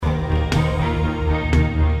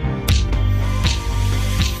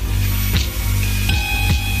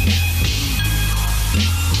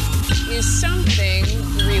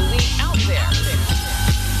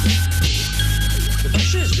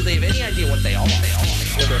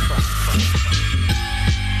where they're from.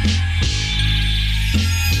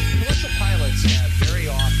 Commercial pilots have very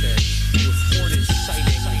often reported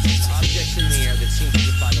sighting objects in the air that seem to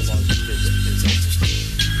defy the laws of physics.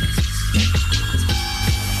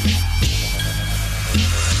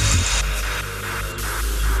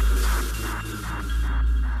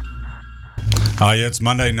 Yeah, it's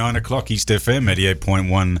Monday, 9 o'clock, East FM,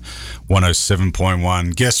 88.1,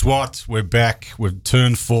 107.1. Guess what? We're back. We've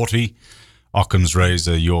turned 40. Occam's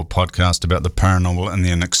Razor, your podcast about the paranormal and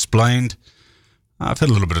the unexplained. I've had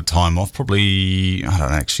a little bit of time off, probably, I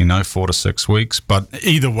don't actually know, 4 to 6 weeks. But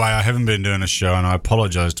either way, I haven't been doing a show, and I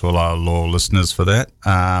apologise to all our loyal listeners for that.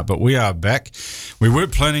 But we are back. We were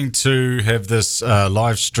planning to have this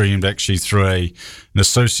live streamed actually through an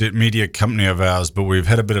associate media company of ours, but we've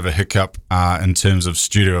had a bit of a hiccup in terms of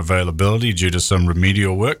studio availability due to some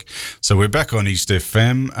remedial work. So we're back on East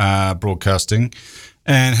FM broadcasting.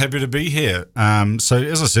 And happy to be here. So,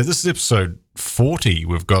 as I said, this is episode 40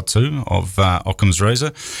 we've got to of Occam's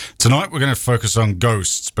Razor. Tonight we're going to focus on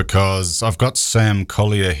ghosts because I've got Sam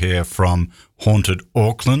Collier here from Haunted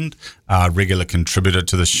Auckland, a regular contributor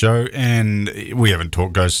to the show, and we haven't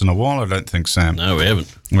talked ghosts in a while, I don't think, Sam. No, we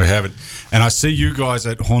haven't. We haven't. And I see you guys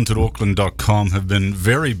at hauntedauckland.com have been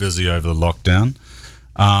very busy over the lockdown.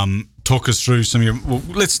 Talk us through some of your... Well,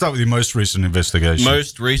 let's start with your most recent investigation.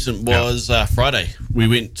 Most recent was Friday. We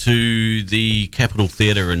went to the Capitol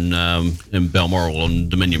Theatre in Balmoral on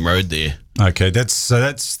Dominion Road there. Okay, that's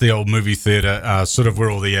the old movie theatre, sort of where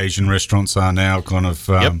all the Asian restaurants are now, kind of...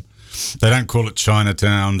 Yep. They don't call it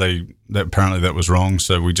Chinatown. Apparently that was wrong,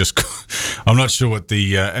 so we just... I'm not sure what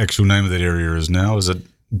the actual name of that area is now. Is it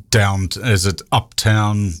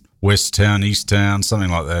Uptown... West Town, East Town,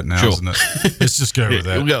 something like that now, sure. Isn't it? Let's just go with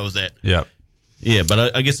that. We'll go with that. Yeah. Yeah,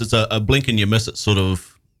 but I guess it's a blink and you miss it sort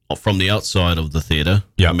of from the outside of the theatre.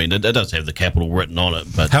 Yeah. I mean, it does have the Capitol written on it.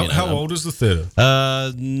 But How old is the theatre?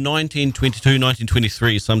 1922,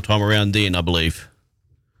 1923, sometime around then, I believe.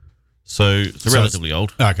 So it's relatively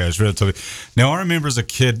old. Okay, it's relatively. Now, I remember as a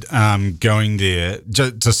kid going there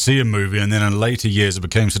to see a movie, and then in later years it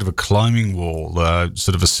became sort of a climbing wall,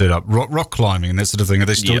 sort of a setup, rock climbing and that sort of thing. Are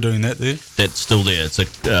they still doing that there? That's still there. It's a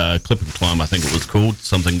clip and climb, I think it was called,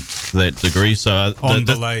 something to that degree. So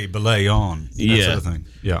belay on, that sort of thing.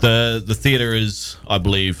 Yeah. The theatre is, I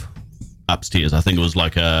believe, upstairs. I think it was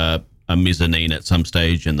like a mezzanine at some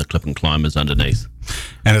stage, and the clip and climb is underneath.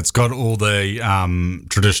 And it's got all the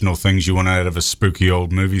traditional things you want out of a spooky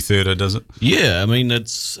old movie theatre, does it? Yeah, I mean,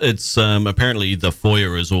 it's apparently the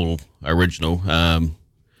foyer is all original, and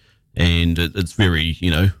it's very,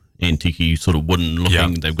 antique-y, sort of wooden looking.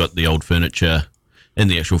 Yeah. They've got the old furniture in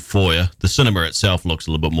the actual foyer. The cinema itself looks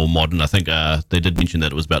a little bit more modern. I think they did mention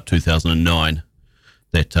that it was about 2009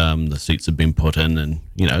 that the seats have been put in, and,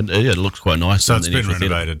 it looks quite nice. So it's been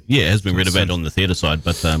renovated? Theater. Yeah, it has been renovated on the theatre side,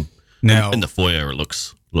 but... Now, in the foyer, it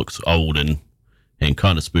looks old and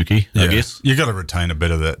kind of spooky, I guess. You got to retain a bit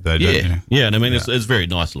of that, though, don't you? Yeah, and I mean, it's very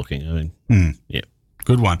nice looking. I mean, yeah.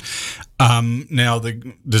 Good one. Now,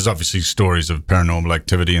 there's obviously stories of paranormal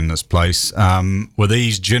activity in this place. Were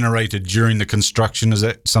these generated during the construction, as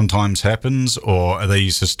that sometimes happens, or are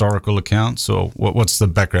these historical accounts, or what's the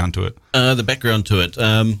background to it? The background to it,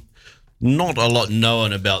 not a lot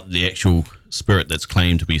known about the actual spirit that's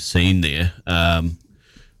claimed to be seen there.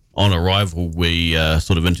 On arrival, we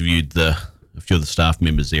sort of interviewed a few of the staff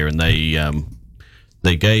members there, and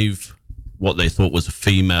they gave what they thought was a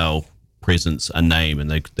female presence a name,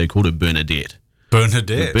 and they called her Bernadette.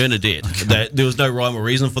 Bernadette? Bernadette. There was no rhyme or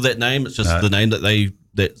reason for that name. It's just the name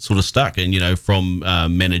that sort of stuck, and from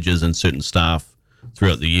managers and certain staff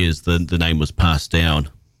throughout the years, the name was passed down.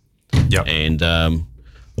 Yep. And a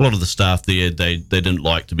lot of the staff there, they didn't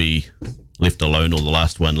like to be left alone, or the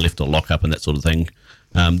last one left a lockup and that sort of thing.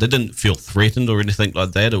 They didn't feel threatened or anything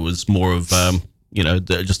like that. It was more of,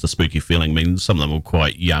 just a spooky feeling. I mean, some of them were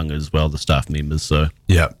quite young as well, the staff members. So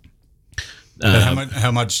yeah.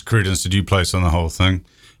 How much credence did you place on the whole thing?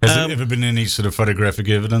 Has there ever been any sort of photographic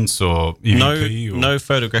evidence or EVP? No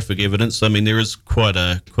photographic evidence. I mean, there is quite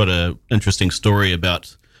a interesting story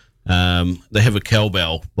about they have a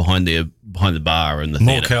cowbell behind the bar in the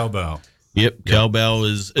theatre. More cowbell. Yep, cowbell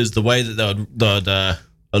is the way that they'd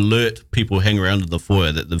alert people hang around in the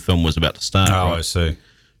foyer that the film was about to start. Oh, right? I see.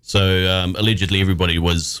 So allegedly everybody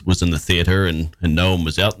was in the theatre and no one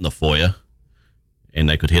was out in the foyer, and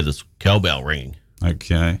they could hear this cowbell ringing.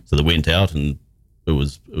 Okay. So they went out and it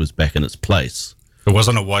was back in its place. It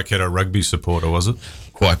wasn't a Waikato rugby supporter, was it?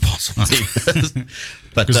 Quite possibly.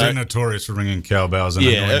 Because they're notorious for ringing cowbells and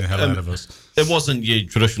annoying the hell out of us. It wasn't your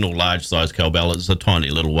traditional large-sized cowbell. It was a tiny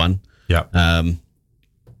little one. Yeah.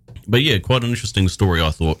 But yeah, quite an interesting story,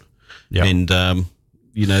 I thought. Yeah. And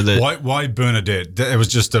why Bernadette? It was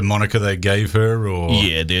just a moniker they gave her, or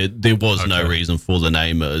yeah, there was no reason for the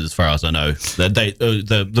name, as far as I know.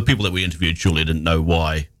 The people that we interviewed surely didn't know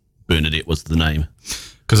why Bernadette was the name.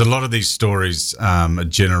 Because a lot of these stories are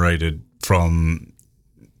generated from,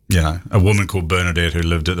 a woman called Bernadette who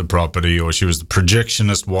lived at the property, or she was the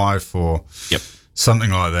projectionist wife, or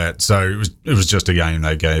something like that. So it was just a game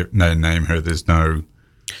they named her. There's no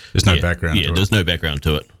background. Yeah, to there's it. no background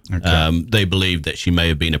to it. Okay. They believed that she may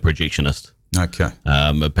have been a projectionist. Okay.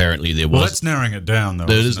 Apparently there was. Well, that's narrowing it down, though.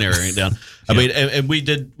 It is narrowing it down. I mean, and we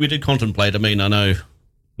did contemplate. I mean, I know,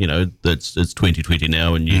 it's 2020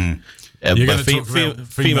 now, and you. You're But gonna talk about female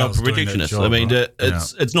females doing that projectionists. job, I mean, right?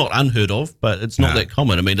 it's not unheard of, but it's not that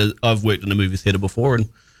common. I mean, I've worked in a movie theater before, and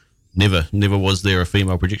never was there a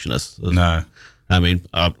female projectionist. No. I mean,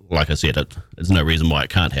 like I said, there's no reason why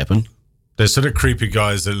it can't happen. They're sort of creepy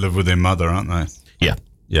guys that live with their mother, aren't they? Yeah,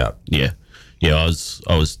 Yeah. yeah. I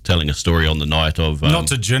was telling a story on the night of Not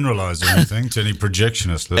to generalise anything to any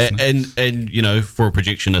projectionist listeners. and for a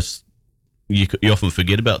projectionist, you often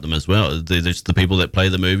forget about them as well. They're just the people that play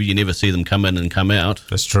the movie. You never see them come in and come out.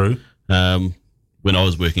 That's true. When I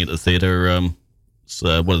was working at the theatre, one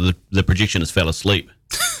of the projectionist fell asleep.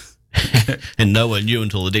 And no one knew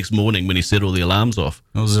until the next morning when he set all the alarms off.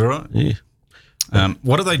 Oh, is that right? Yeah.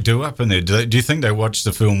 What do they do up in there? Do you think they watch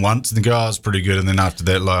the film once and go, it's pretty good, and then after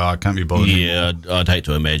that, I can't be bothered anymore? Yeah, I'd hate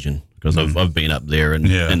to imagine, because I've been up there and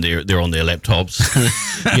they're on their laptops.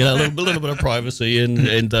 A little bit of privacy,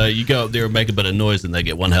 and you go up there and make a bit of noise and they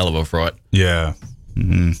get one hell of a fright. Yeah.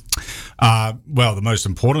 Mm-hmm. Well, the most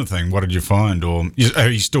important thing, what did you find? Or are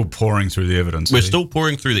you still pouring through the evidence? We're still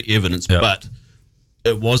pouring through the evidence, but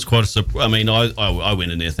it was quite a surprise. I mean, I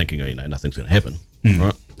went in there thinking, nothing's going to happen,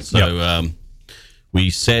 right? So we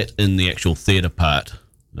sat in the actual theatre part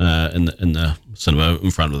in the cinema in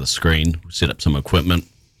front of the screen. We set up some equipment.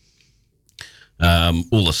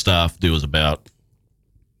 All the staff, there was about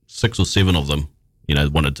 6 or 7 of them,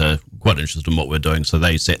 quite interested in what we're doing, so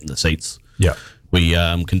they sat in the seats. Yeah. We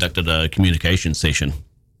conducted a communication session,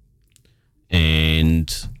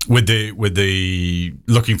 and with the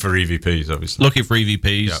looking for EVPs, obviously. Looking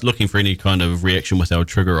for any kind of reaction with our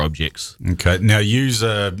trigger objects. Okay. Now is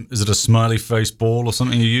it a smiley face ball or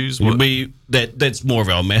something you use? That's more of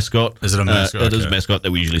our mascot. Is it a mascot? It is a mascot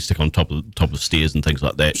that we usually stick on top of stairs and things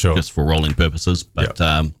like that, just for rolling purposes. But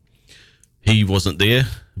he wasn't there.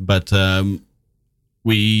 But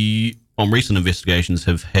we, on recent investigations,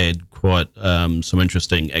 have had quite some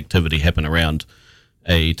interesting activity happen around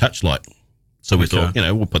a touch light. So we thought,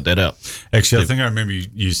 we'll put that out. Actually, I think I remember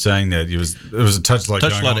you saying that it was a touch light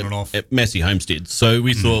going on and off at Massey Homestead. So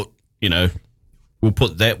we thought, we'll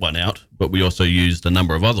put that one out, but we also used a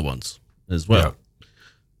number of other ones as well.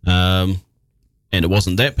 Yeah. And it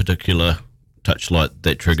wasn't that particular touch light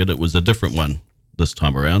that triggered; it was a different one this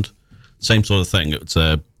time around. Same sort of thing. It's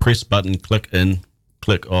a press button, click in,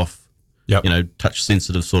 click off. Yep. Touch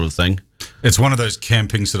sensitive sort of thing. It's one of those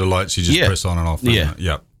camping sort of lights you just press on and off. Isn't it?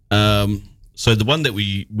 Yeah. So the one that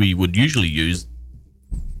we would usually use,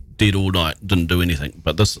 dead all night, didn't do anything.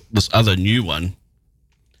 But this other new one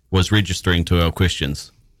was registering to our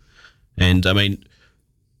questions. And, I mean,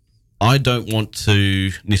 I don't want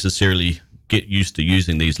to necessarily get used to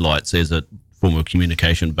using these lights as a form of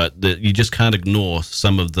communication, but you just can't ignore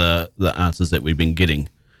some of the answers that we've been getting.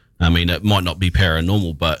 I mean, it might not be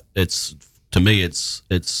paranormal, but to me, it's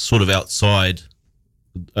sort of outside,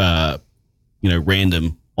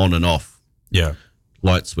 random on and off. Yeah.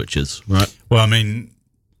 Light switches, right? Well, I mean,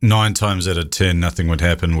 9 times out of 10, nothing would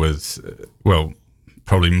happen with,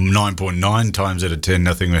 probably 9.9 times out of 10,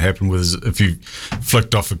 nothing would happen with, if you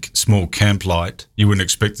flicked off a small camp light, you wouldn't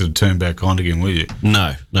expect it to turn back on again, will you?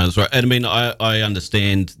 No, that's right. And I mean, I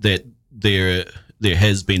understand that there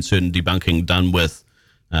has been certain debunking done with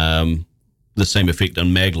the same effect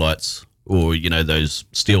on mag lights, or, those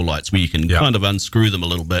steel lights where you can kind of unscrew them a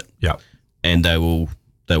little bit. Yeah. And they will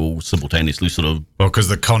simultaneously sort of... Well, because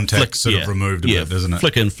the contact's sort of removed a bit, isn't it?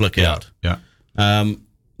 Flick in, flick out. Yeah.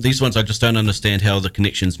 These ones, I just don't understand how the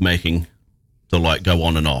connection's making the light go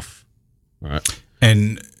on and off. Right.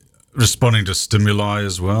 And responding to stimuli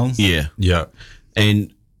as well. Yeah. Yeah.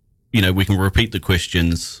 And, we can repeat the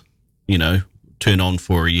questions, turn on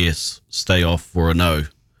for a yes, stay off for a no.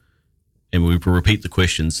 And we repeat the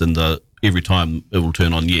questions, and every time it will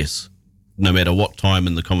turn on yes. No matter what time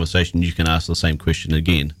in the conversation, you can ask the same question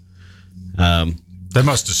again. They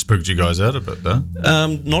must have spooked you guys out a bit, though.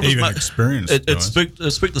 Not even as much. Experienced. It spooked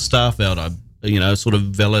the staff out. Sort of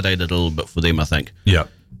validated a little bit for them, I think. Yeah.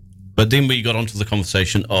 But then we got onto the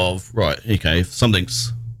conversation of, right, okay, if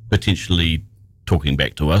something's potentially talking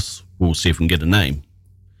back to us. We'll see if we can get a name.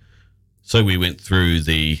 So we went through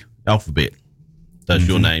the alphabet. Does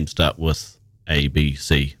your name start with A, B,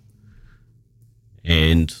 C?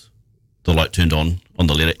 And the light turned on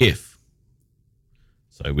the letter F.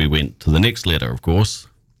 So we went to the next letter, of course.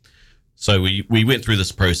 So we went through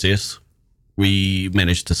this process. We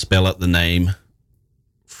managed to spell out the name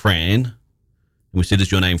Fran. And we said,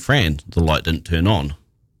 is your name Fran? The light didn't turn on.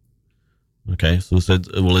 Okay, so we said,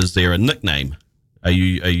 well, is there a nickname? Are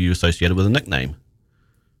you associated with a nickname?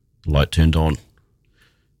 The light turned on.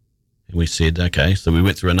 And we said, okay, so we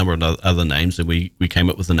went through a number of other names, and we came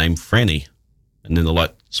up with the name Franny. And then the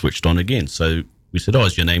light switched on again. So we said, oh,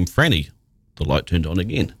 is your name Franny? The light turned on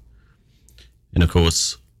again. And, of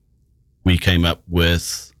course, we came up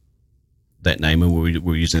with that name, and we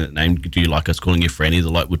were using that name. Do you like us calling you Franny? The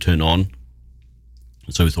light would turn on.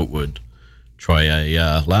 And so we thought we'd try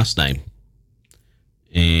a last name.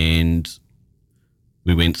 And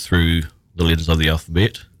we went through the letters of the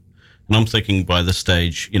alphabet. And I'm thinking by this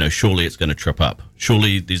stage, surely it's going to trip up.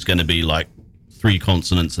 Surely there's going to be like 3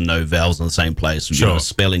 consonants and no vowels in the same place. Sure. A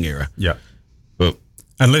spelling error. Yeah. But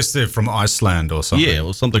unless they're from Iceland or something. yeah,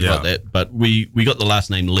 or something like that. But we got the last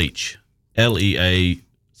name Leach.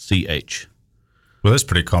 Leach. Well, that's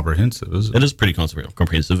pretty comprehensive, isn't it? It is pretty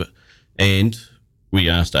comprehensive. And we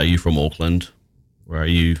asked, are you from Auckland? Or are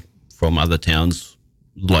you from other towns?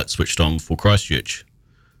 The light switched on for Christchurch.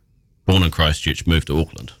 Born in Christchurch, moved to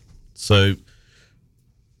Auckland. So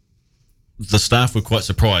the staff were quite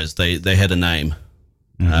surprised. They had a name.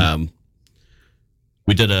 Mm-hmm.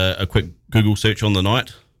 We did a quick Google search on the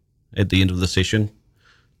night at the end of the session.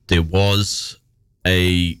 There was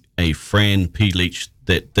a Fran P. Leach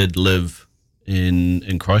that did live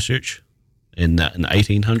in Christchurch in the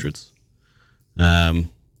 1800s.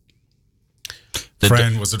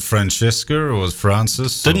 Fran, was it Francesca or was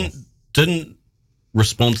Francis? Didn't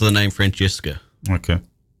respond to the name Francesca. Okay.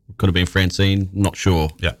 Could have been Francine, not sure.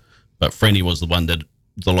 Yeah. But Franny was the one that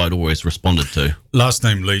the light always responded to. Last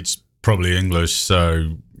name Leach, probably English,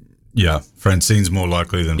 so yeah, Francine's more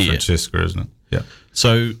likely than Francesca, isn't it? Yeah.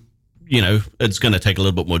 So, it's going to take a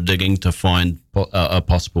little bit more digging to find a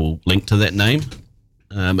possible link to that name.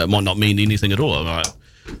 It might not mean anything at all. It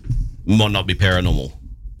might not be paranormal.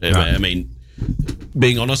 No. I mean,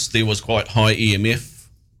 being honest, there was quite high EMF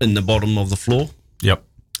in the bottom of the floor. Yep.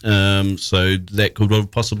 So that could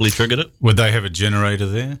have possibly triggered it. Would they have a generator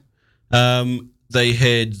there? They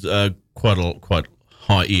had quite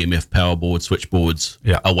high EMF power board switchboards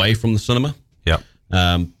away from the cinema. Yeah.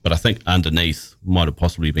 But I think underneath might have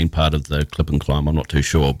possibly been part of the clip and climb. I'm not too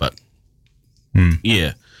sure, but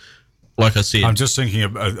yeah, like I said, I'm just thinking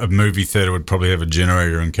a movie theater would probably have a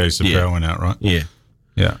generator in case the power went out, right? Yeah.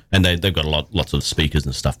 Yeah, and they've got lots of speakers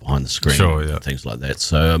and stuff behind the screen, things like that.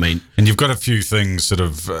 So I mean, and you've got a few things sort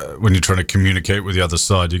of when you're trying to communicate with the other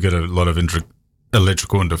side, you get a lot of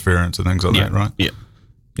electrical interference and things like that, right? Yeah,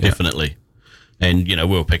 definitely. And we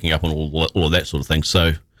were picking up on all of that sort of thing.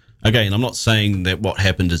 So again, I'm not saying that what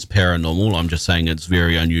happened is paranormal. I'm just saying it's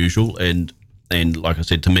very unusual, and like I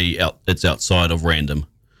said, to me, it's outside of random.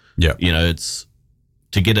 Yeah, it's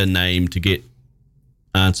to get a name, to get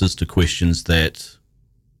answers to questions that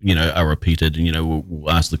are repeated, and, we'll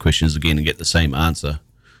ask the questions again and get the same answer.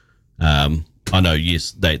 I know,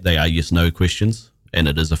 yes, they are yes-no questions, and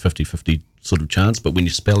it is a 50-50 sort of chance, but when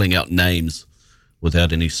you're spelling out names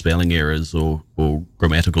without any spelling errors or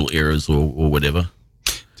grammatical errors or whatever.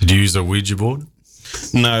 Did you use a Ouija board?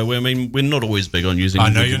 No, I mean, we're not always big on using I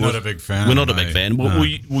know Ouija you're boards. Not a big fan. We're not a big fan. No.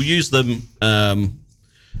 We'll use them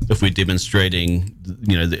if we're demonstrating,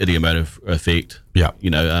 the idiomatic effect. Yeah.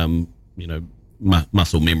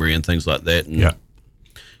 Muscle memory and things like that. And,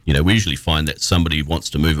 we usually find that somebody wants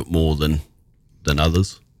to move it more than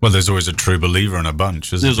others. Well, there's always a true believer in a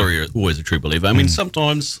bunch, isn't there? There's always a true believer. I mean,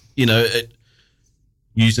 sometimes,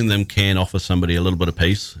 using them can offer somebody a little bit of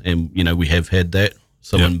peace. And, we have had that.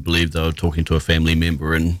 Someone believed they were talking to a family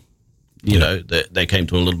member and, they came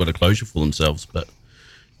to a little bit of closure for themselves. But,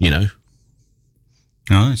 nice.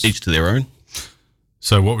 Each to their own.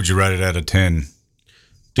 So what would you rate it out of 10?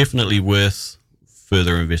 Definitely worth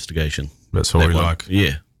further investigation. That's what we like.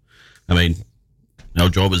 Yeah. I mean, our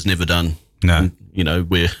job is never done. No. And,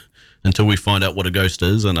 we're until we find out what a ghost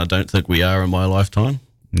is, and I don't think we are in my lifetime,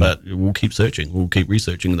 but we'll keep searching. We'll keep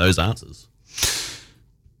researching those answers.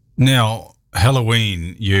 Now,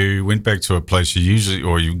 Halloween, you went back to a place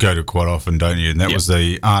you go to quite often, don't you? And that was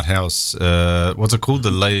the art house, what's it called?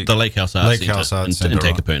 The Lake House Art Centre in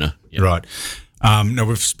Takapuna. Yep. Right. Now,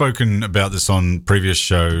 we've spoken about this on previous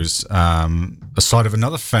shows. A site of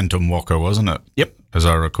another phantom waka, wasn't it? Yep. as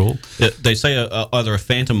I recall. They say either a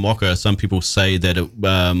phantom mocha. Some people say that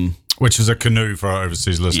it. Which is a canoe for our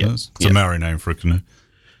overseas listeners. It's a Maori name for a canoe.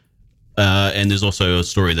 And there's also a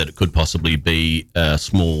story that it could possibly be a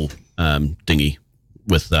small dinghy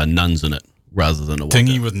with nuns in it rather than a waka.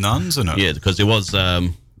 Dinghy with nuns in it? Yeah, because there was a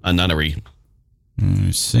nunnery.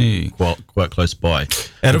 I see. Quite close by.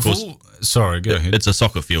 Out of all, sorry, go ahead. It's a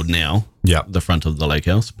soccer field now. Yeah, the front of the lake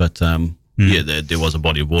house, but there was a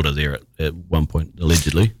body of water there at one point,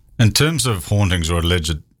 allegedly. In terms of hauntings or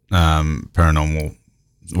alleged paranormal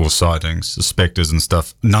or sightings, the spectres and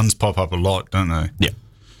stuff, nuns pop up a lot, don't they? Yeah.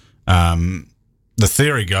 The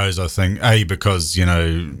theory goes, I think, because,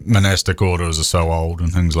 monastic orders are so old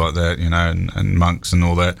and things like that, and monks and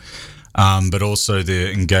all that, but also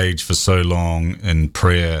they're engaged for so long in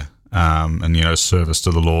prayer and, service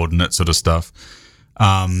to the Lord and that sort of stuff,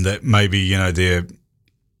 that maybe,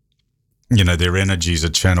 their energies are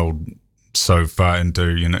channeled so far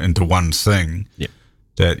into one thing. Yeah.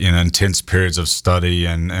 That, intense periods of study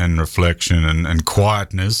and reflection and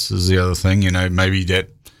quietness is the other thing, maybe that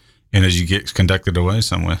energy gets conducted away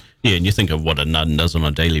somewhere. Yeah, and you think of what a nun does on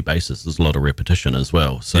a daily basis, there's a lot of repetition as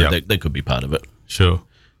well. So that could be part of it. Sure.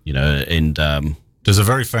 And there's a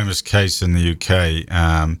very famous case in the UK.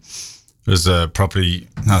 There's a property,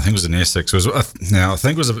 I think it was in Essex. I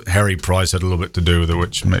think it was Harry Price had a little bit to do with it,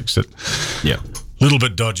 which makes it a little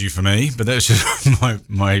bit dodgy for me, but that's just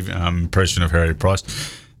my impression of Harry Price.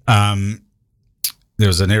 There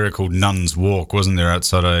was an area called Nuns Walk, wasn't there,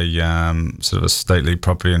 outside a sort of a stately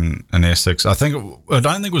property in Essex. I don't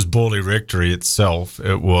think it was Borley Rectory itself.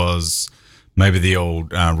 It was maybe the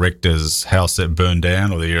old rector's house that burned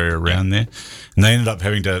down, or the area around there. And they ended up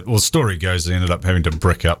having to, the story goes, they ended up having to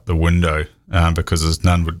brick up the window because this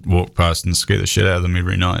nun would walk past and scare the shit out of them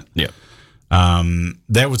every night. Yeah.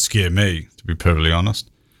 That would scare me, to be perfectly honest.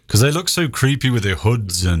 Because they look so creepy with their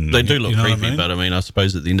hoods and they do look creepy, but I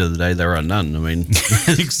suppose at the end of the day they're a nun.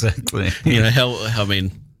 Exactly.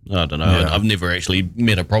 I don't know. Yeah. I've never actually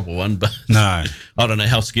met a proper one, but no, I don't know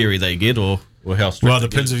how scary they get or how strict. Well, it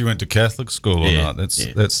depends if you went to Catholic school or not.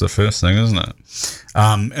 That's the first thing, isn't it?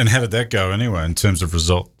 And how did that go anyway in terms of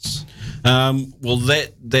results? Well,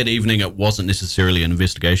 that evening it wasn't necessarily an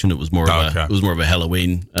investigation. It was more of a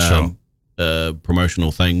Halloween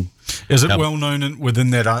promotional thing. Is it well known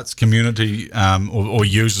within that arts community or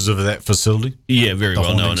users of that facility? Yeah, very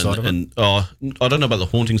well known. And I don't know about the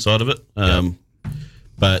haunting side of it,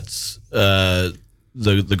 but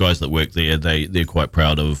the guys that work there, they're quite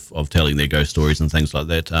proud of telling their ghost stories and things like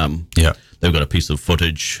that. They've got a piece of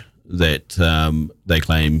footage that they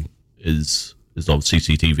claim is of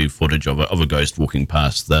CCTV footage of a ghost walking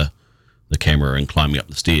past the camera and climbing up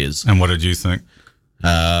the stairs. And what did you think?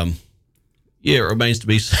 Yeah, it remains to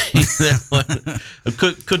be seen. That one.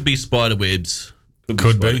 It could be spider webs.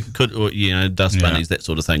 Could be. Or, dust bunnies, that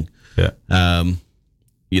sort of thing. Yeah.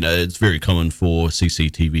 It's very common for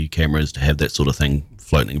CCTV cameras to have that sort of thing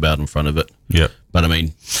floating about in front of it. Yeah. But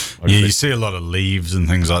you see a lot of leaves and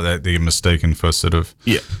things like that. They're mistaken for sort of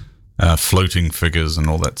floating figures and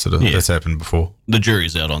all that sort of. That's happened before. The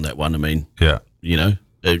jury's out on that one. Yeah.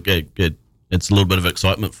 It's a little bit of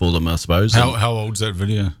excitement for them, I suppose. How old's that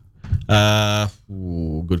video?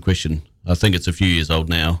 Good question. I think it's a few years old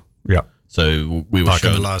now. Yeah. So we were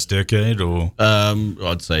in the last decade, or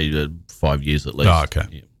I'd say 5 years at least. Oh,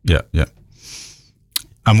 okay. Yeah.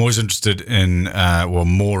 I'm always interested in,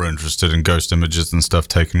 more interested in ghost images and stuff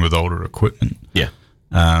taken with older equipment. Yeah.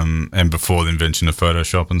 And before the invention of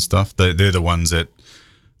Photoshop and stuff, they're the ones that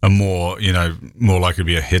are more likely to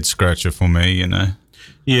be a head scratcher for me.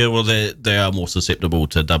 Yeah, well, they are more susceptible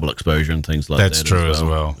to double exposure and things like that. That's true as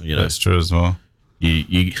well. That's true as well.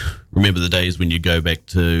 You remember the days when you go back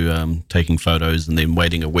to taking photos and then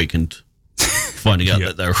waiting a week and finding out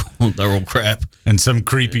that they're all crap. And some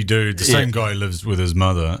creepy dude, the same guy lives with his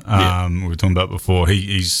mother. We were talking about before.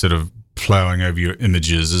 He's sort of plowing over your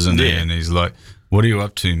images, isn't he? And he's like, "What are you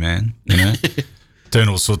up to, man? Doing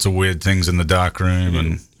all sorts of weird things in the dark room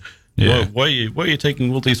and." Yeah. Why are you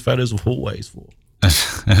taking all these photos of hallways for?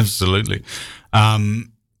 Absolutely.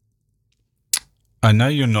 I know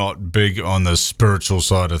you're not big on the spiritual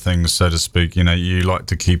side of things, so to speak. You like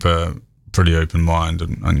to keep a pretty open mind,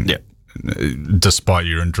 and despite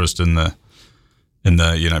your interest in the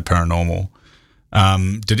paranormal.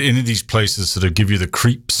 Did any of these places sort of give you the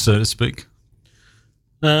creeps, so to speak?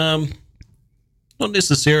 Not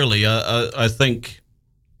necessarily. I think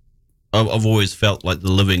I've always felt like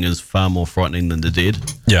the living is far more frightening than the dead.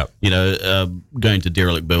 Yeah. Going to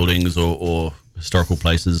derelict buildings or historical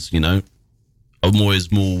places, I'm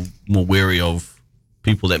always more wary of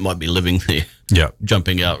people that might be living there Yeah,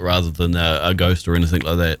 jumping out rather than a ghost or anything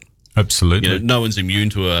like that. absolutely. You know, no one's immune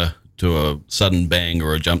to a sudden bang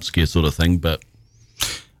or a jump scare sort of thing, but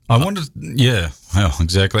I wonder, yeah, well,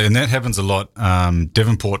 exactly. And that happens a lot.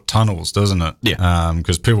 Devonport tunnels, doesn't it? Yeah.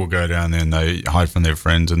 Because people go down there and they hide from their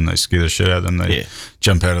friends and they scare the shit out of them. They Yeah.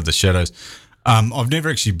 jump out of the shadows. I've never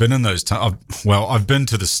actually been in those tunnels. I've been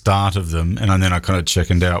to the start of them, and then I kind of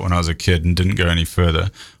chickened out when I was a kid and didn't go any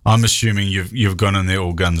further. I'm assuming you've gone in there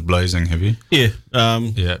all guns blazing, have you? yeah.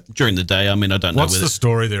 Yeah. During the day, I mean, I don't know What's whether... the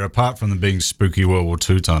story there, apart from them being spooky World War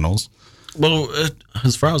II tunnels? Well,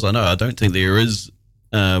 as far as I know, I don't think there is,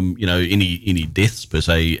 any deaths per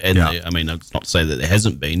se. And Yeah. I mean, it's not to say that there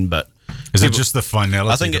hasn't been, but Is it just the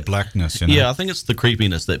finality, I think the blackness? You know? yeah, I think it's the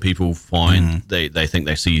creepiness that people find. They think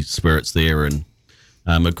they see spirits there, and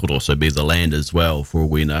it could also be the land as well. For all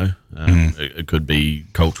we know, it could be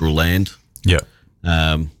cultural land. Yeah.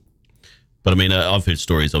 But I mean, I've heard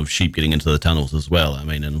stories of sheep getting into the tunnels as well. I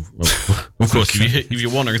mean, and of course, if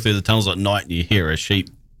you're wandering through the tunnels at night and you hear a sheep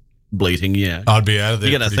bleating, yeah, I'd be out of there.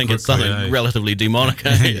 you're going to pretty think it's quickly, something relatively demonic.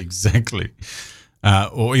 eh? Exactly.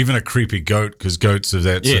 Or even a creepy goat, because goats are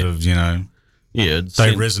that sort Yeah. of, you know, Yeah, it's-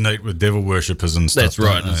 they resonate with devil worshippers and stuff. that's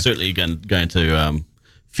right. don't It's they? certainly going to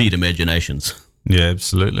feed imaginations. Yeah,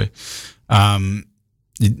 absolutely.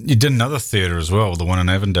 You did another theatre as well, the one in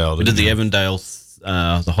Avondale. We did the Avondale,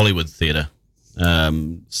 the Hollywood Theatre.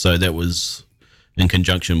 So that was in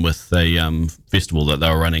conjunction with a festival that they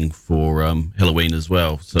were running for Halloween as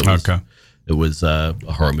well. So it was a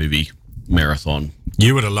horror movie marathon.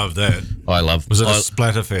 You would have loved that. I love. Was it a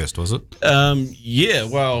splatterfest, was it? Yeah.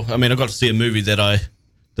 Well, I mean, I got to see a movie that I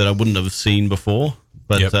wouldn't have seen before,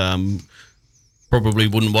 but Yep. probably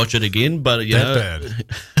wouldn't watch it again. But you know, That bad.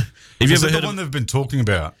 have you Is ever it heard the one they've been talking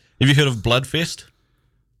about? Have you heard of Bloodfest?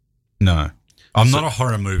 No. I'm not a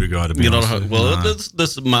horror movie guy, to be You're not honest. a, with well, you. No.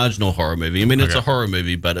 this marginal horror movie. I mean, it's Okay. a horror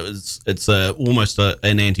movie, but it's almost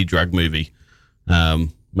an anti-drug movie,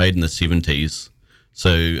 made in the 70s. So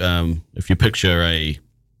if you picture a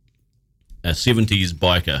 70s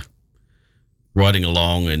biker riding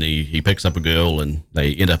along, and he picks up a girl, and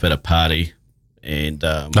they end up at a party, and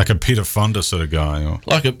Like a Peter Fonda sort of guy. Or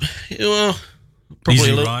like a well, Easy probably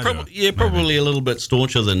a little, Rider, probably a little bit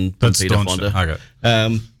stauncher than that's Peter stauncher. Fonda.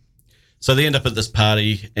 Okay. So they end up at this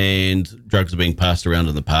party, and drugs are being passed around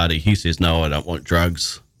in the party. He says, "No, I don't want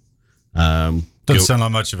drugs." Doesn't sound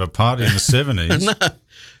like much of a party in the 70s.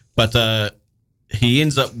 But he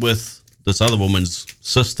ends up with this other woman's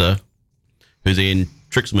sister, who then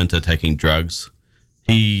tricks him into taking drugs.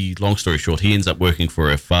 Long story short, he ends up working for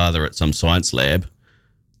her father at some science lab.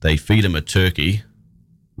 They feed him a turkey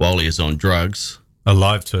while he is on drugs. A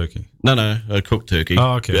live turkey. No, a cooked turkey.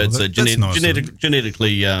 Oh, okay. It's Well, a that's nice of him.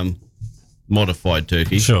 genetically modified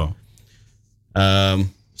turkey. Sure.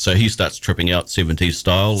 So he starts tripping out 70s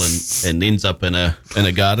style and ends up in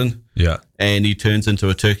a garden, Yeah. and he turns into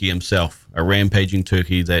a turkey himself, a rampaging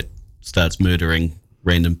turkey that starts murdering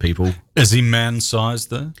random people. Is he man-sized,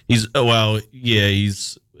 though? He's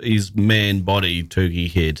man body turkey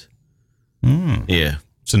head. Yeah,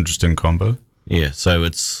 It's an interesting combo. yeah. So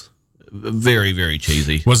it's very, very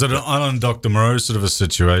cheesy. Was it an Island Dr. Moreau sort of a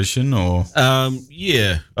situation, or?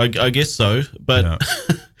 Yeah, I guess so. But Yeah.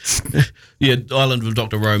 yeah, Island of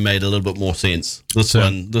Dr. Rowe made a little bit more sense. This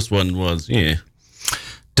one was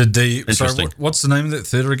Did the Interesting. what's the name of that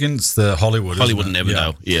theatre again? It's the Hollywood. isn't Hollywood it? and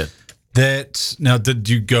Avondale. Yeah. That now, did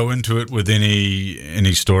you go into it with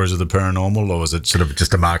any stories of the paranormal, or was it sort of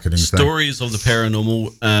just a marketing thing? Stories of the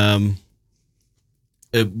paranormal.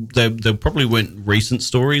 They probably weren't recent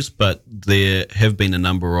stories, but there have been a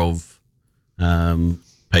number of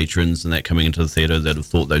patrons and that coming into the theatre that have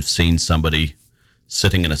thought they've seen somebody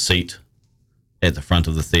sitting in a seat at the front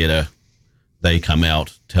of the theatre. They come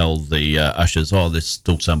out, tell the ushers, "Oh, there's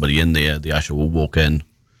still somebody in there." The usher will walk in,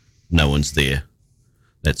 no one's there.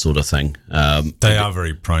 That sort of thing. They are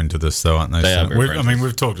very prone to this, though, aren't they? They are very prone to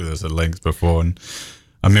we've talked to this at length before, and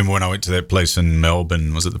I remember when I went to that place in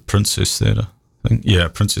Melbourne. Was it the Princess Theatre? I think, yeah,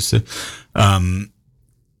 Princess Theatre.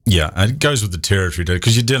 Yeah, and it goes with the territory,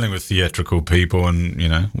 because you're dealing with theatrical people, and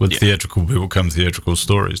with theatrical people come theatrical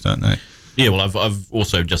stories, don't they? Yeah, well, I've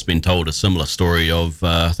also just been told a similar story of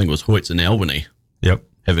I think it was Hoyts in Albany Yep.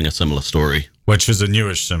 having a similar story. Which is a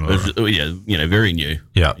newish similar. Yeah, very new.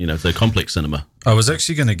 Yeah. It's a complex cinema. I was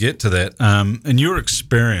actually going to get to that. In your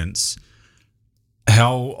experience,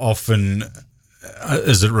 how often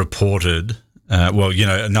is it reported?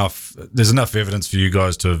 There's enough evidence for you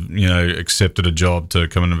guys to have, accepted a job to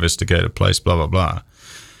come and investigate a place, blah, blah, blah.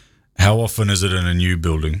 How often is it in a new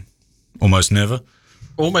building? Almost never?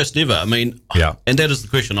 Almost never. I mean, Yeah. and that is the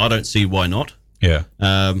question. I don't see why not. Yeah.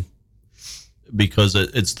 Because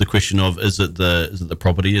it's the question of is it the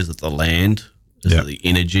property, is it the land, is Yep. it the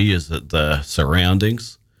energy, is it the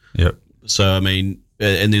surroundings? Yep. So I mean,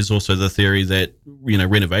 and there's also the theory that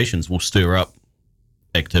renovations will stir up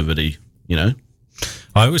activity.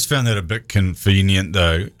 I always found that a bit convenient,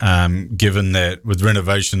 though, given that with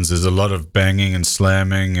renovations, there's a lot of banging and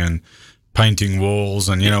slamming and painting walls,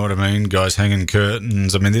 and you know what I mean, guys hanging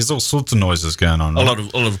curtains. I mean, there's all sorts of noises going on. A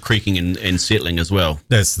Right? lot of creaking and settling as well.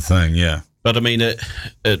 That's the thing, yeah. But I mean, it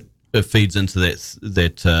feeds into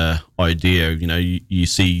that idea. You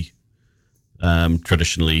see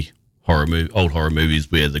traditionally old horror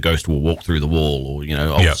movies where the ghost will walk through the wall, or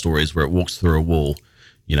old Yep. stories where it walks through a wall.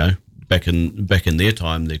 Back in their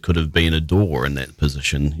time, there could have been a door in that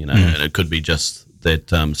position. And it could be just that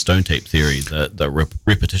stone tape theory, the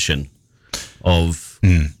repetition of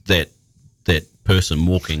that person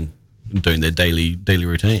walking, doing their daily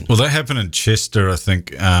routine. Well, that happened in Chester, I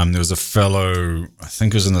think. There was a fellow, I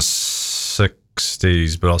think it was in the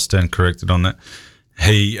 60s, but I'll stand corrected on that.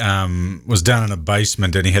 He was down in a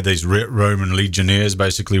basement and he had these Roman legionnaires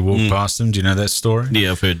basically walk past him. Do you know that story?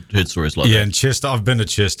 Yeah, I've heard stories like Yeah, that. in Chester, I've been to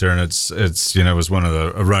Chester, and it's it was one of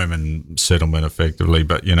a Roman settlement effectively,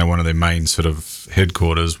 but one of their main sort of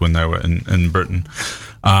headquarters when they were in Britain.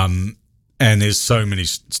 And there's so many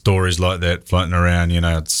stories like that floating around.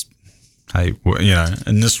 It's hey,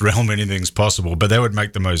 in this realm anything's possible, but that would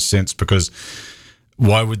make the most sense because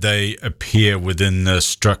why would they appear within the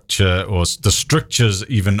structure or the strictures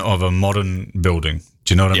even of a modern building?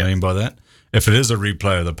 Do you know what I mean by that? If it is a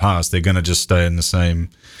replay of the past, they're going to just stay in the same,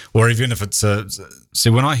 or even if it's see,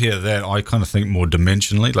 when I hear that, I kind of think more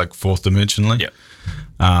dimensionally, like fourth dimensionally,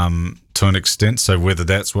 to an extent. So whether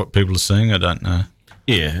that's what people are seeing, I don't know.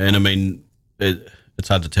 Yeah, and I mean, it's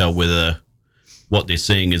hard to tell whether what they're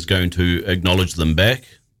seeing is going to acknowledge them back,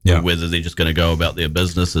 or whether they're just going to go about their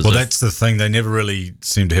business. Well, that's the thing. They never really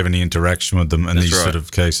seem to have any interaction with them in these sort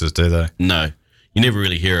of cases, do they? No, you never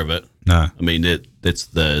really hear of it. No. I mean, that's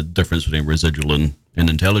the difference between residual and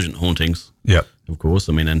intelligent hauntings. Yeah. Of course.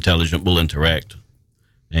 I mean, intelligent will interact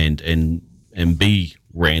and be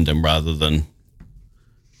random rather than,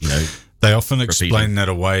 They often explain that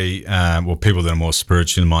away, people that are more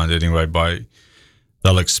spiritually minded anyway,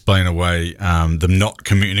 they'll explain away them not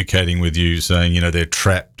communicating with you, saying, they're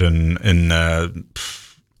trapped in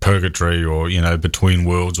purgatory or, between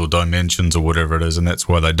worlds or dimensions or whatever it is, and that's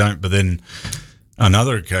why they don't. But then on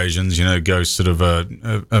other occasions, ghosts sort of,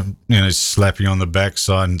 slap you on the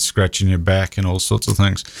backside and scratching your back and all sorts of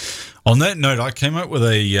things. On that note, I came up with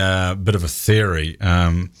a bit of a theory.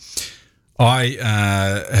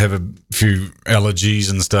 I have a few allergies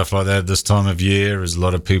and stuff like that this time of year, as a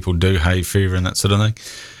lot of people do, hay fever and that sort of thing.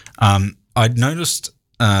 I'd noticed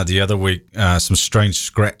the other week some strange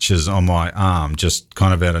scratches on my arm, just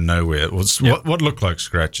kind of out of nowhere. It was what looked like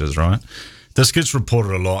scratches, right? This gets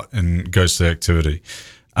reported a lot in ghostly activity.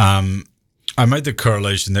 I made the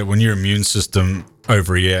correlation that when your immune system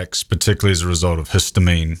overreacts, particularly as a result of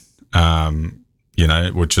histamine,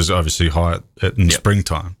 which is obviously high in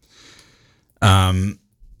springtime,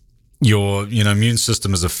 your immune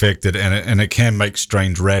system is affected, and it can make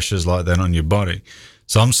strange rashes like that on your body.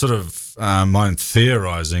 So I'm sort of my own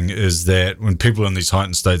theorizing is that when people are in these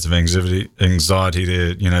heightened states of anxiety,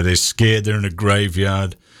 they're scared, they're in a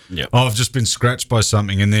graveyard. Yep. Oh, I've just been scratched by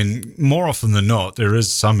something, and then more often than not, there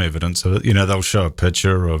is some evidence of it. They'll show a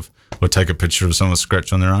picture or take a picture of someone's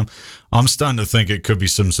scratch on their arm. I'm starting to think it could be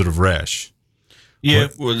some sort of rash. Yeah,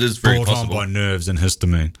 well, it is very brought possible. on by nerves and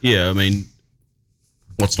histamine. Yeah, I mean,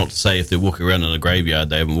 what's not to say if they're walking around in a graveyard,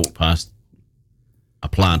 they haven't walked past a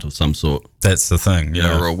plant of some sort. That's the thing,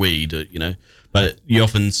 or a weed, But you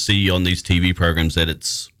often see on these TV programs that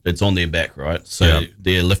it's on their back, right? So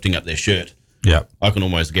they're lifting up their shirt. Yeah, I can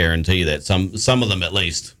almost guarantee that some of them, at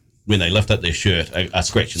least, when they lift up their shirt, are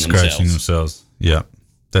scratching themselves. Yeah,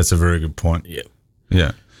 that's a very good point.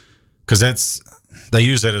 Yeah, because they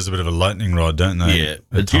use that as a bit of a lightning rod, don't they? Yeah,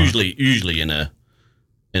 it's usually in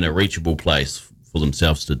a reachable place for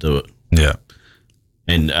themselves to do it. Yeah,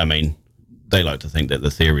 and I mean, they like to think that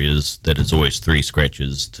the theory is that it's always three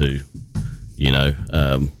scratches to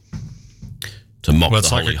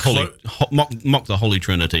mock mock the Holy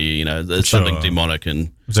Trinity. There's something demonic,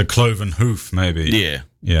 and it's a cloven hoof, maybe.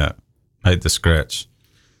 Yeah, hate the scratch.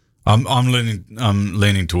 I'm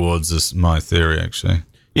leaning towards this, my theory, actually.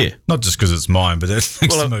 Yeah, not just because it's mine, but that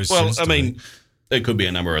makes the most sense. Well, I mean, it could be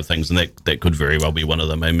a number of things, and that could very well be one of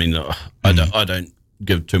them. I mean, I don't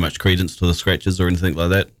give too much credence to the scratches or anything like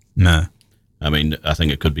that. No, I mean, I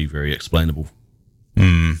think it could be very explainable.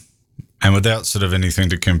 And without sort of anything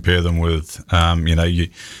to compare them with,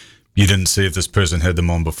 you didn't see if this person had them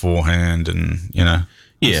on beforehand, and Yeah,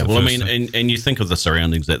 That's the well, I first mean, and you think of the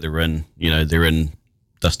surroundings that they're in. They're in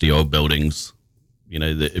dusty old buildings.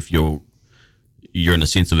 That if you're in a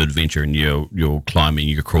sense of adventure and you're climbing,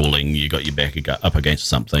 you're crawling, you got your back up against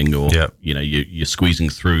something, or Yep. you're squeezing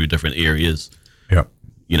through different areas. yeah,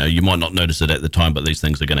 You might not notice it at the time, but these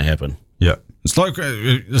things are going to happen. yeah. It's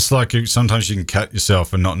like sometimes you can cut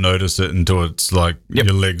yourself and not notice it until it's like Yep.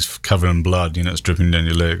 your legs covered in blood. It's dripping down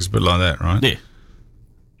your legs, but like that, right? Yeah.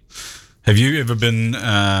 Have you ever been?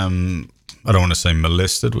 I don't want to say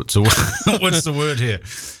molested. What's the word? What's the word here?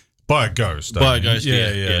 By a ghost. By I a mean. ghost,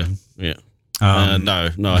 yeah. No,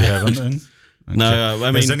 I You haven't. haven't. Then? No,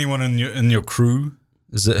 I mean, Has anyone in your crew?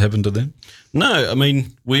 Has it happened to them? no, I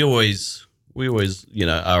mean, we always,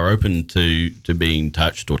 are open to being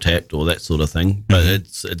touched or tapped or that sort of thing, but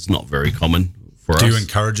it's not very common for us. Do you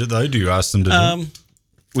encourage it though? Do you ask them to do it?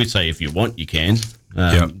 We say if you want, you can.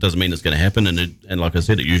 Yeah. Doesn't mean it's going to happen, and like I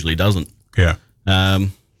said, it usually doesn't. Yeah.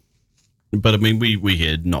 But I mean, we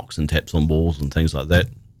had knocks and taps on walls and things like that,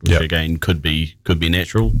 which Yep. again could be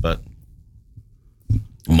natural, but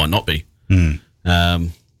it might not be.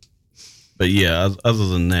 But yeah, other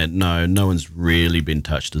than that, no one's really been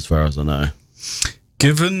touched as far as I know.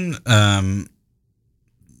 Given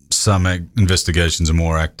some investigations are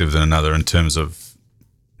more active than another in terms of,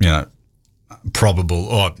 probable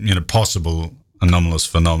or, possible anomalous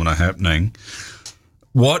phenomena happening,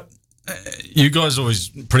 what you guys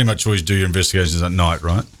pretty much always do your investigations at night,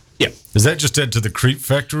 right? Yeah. Does that just add to the creep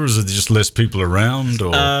factor, or is it just less people around?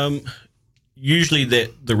 Or Usually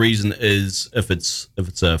the reason is if it's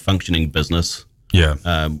a functioning business, yeah,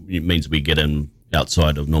 it means we get in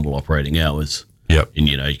outside of normal operating hours. yep, And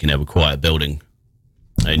you can have a quiet building,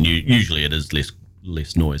 and usually it is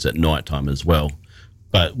less noise at night time as well.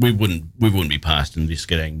 But we wouldn't be past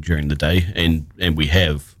investigating during the day, and we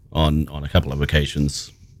have on a couple of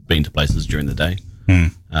occasions been to places during the day.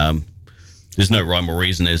 There's no rhyme or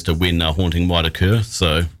reason as to when a haunting might occur,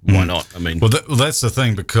 so why not? I mean, Well, that's the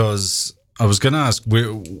thing, because I was going to ask,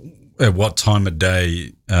 at what time of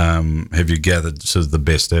day have you gathered sort of the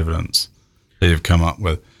best evidence that you've come up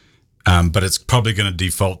with? But it's probably going to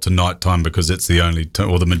default to nighttime because it's the only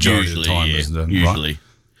or the majority of the time, isn't it? Usually. Right?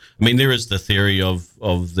 I mean, there is the theory of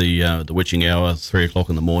the witching hour, 3:00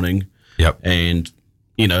 in the morning. Yep. And,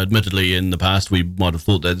 admittedly in the past we might have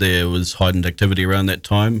thought that there was heightened activity around that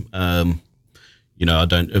time.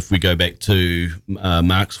 If we go back to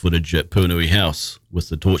Mark's footage at Puanui House with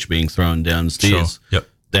the torch being thrown downstairs, Sure. Yep.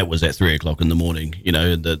 that was at 3:00 in the morning,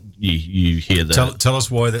 that you hear the Tell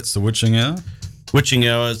us why that's the witching hour. witching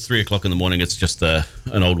hour is 3:00 in the morning. It's just an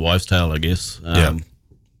old wives' tale, I guess.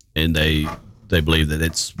 And they believe that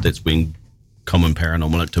that's when common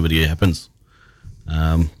paranormal activity happens.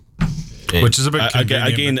 Which is a bit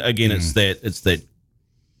convenient, again. It's that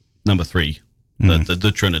number 3,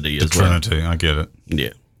 the Trinity as well. Trinity, I get it.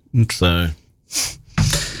 Yeah. So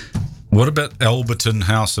What about Alberton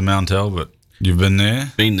House in Mount Albert? You've been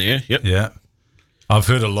there? been there. Yep. Yeah. I've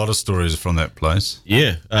heard a lot of stories from that place.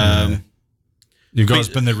 Yeah. You guys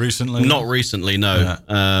been there recently? Not recently, no.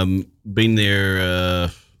 Been there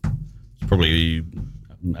probably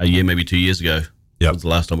a year, maybe 2 years ago. Yep. That was the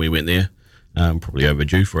last time we went there. Probably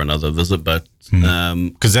overdue for another visit, but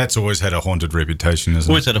Because that's always had a haunted reputation,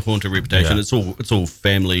 isn't always it? had a haunted reputation. Yeah. It's all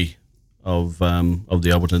family of the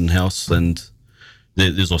Alberton house, and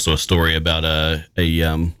there's also a story about a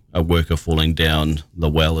worker falling down the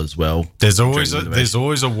well as well. There's always during the there's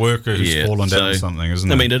always a worker who's fallen down something, isn't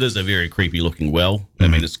there? I mean, it is a very creepy looking well. I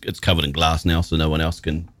mean, it's covered in glass now, so no one else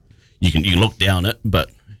can. You can look down it,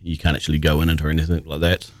 but you can't actually go in it or anything like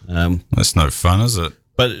that. That's no fun, is it?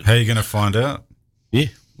 But How are you going to find out? yeah,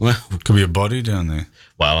 well, Could be a body down there.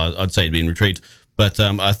 I'd say it'd been retrieved. But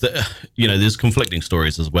there's conflicting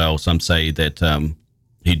stories as well. Some say that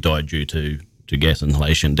he died due to gas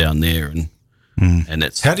inhalation down there, and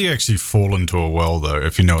that's How do you actually fall into a well, though,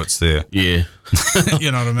 if you know it's there? yeah.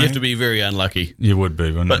 You know what I mean? You have to be very unlucky. You would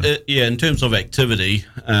be, wouldn't But you? in terms of activity,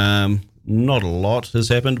 not a lot has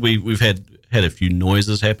happened. We've had a few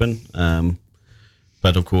noises happen,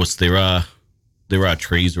 but of course there are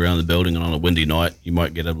trees around the building, and on a windy night you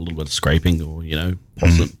might get a little bit of scraping, or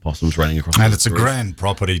possums running across. And the it's a roof. grand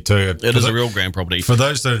property, too. It is a real grand property. For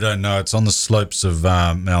those that don't know, it's on the slopes of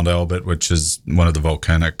Mount Albert, which is one of the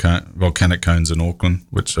volcanic cones in Auckland,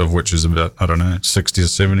 which is about, 60 or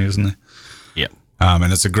 70, isn't it? Yeah.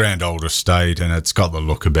 And it's a grand old estate, and it's got the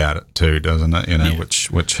look about it too, doesn't it? Yeah.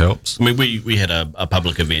 Which helps. I mean, we had a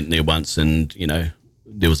public event there once, and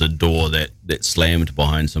there was a door that slammed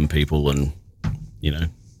behind some people, and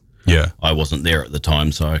Yeah. I wasn't there at the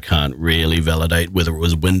time, so I can't really validate whether it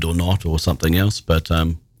was wind or not or something else. But,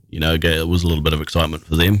 it was a little bit of excitement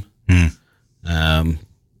for them.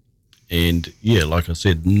 And, yeah, like I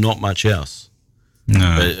said, not much else.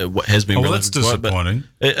 No. It has been that's disappointing.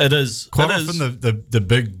 It is. Quite often the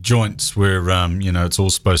big joints where, it's all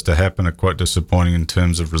supposed to happen are quite disappointing in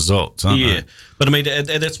terms of results, aren't they? But I mean,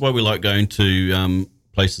 that's why we like going to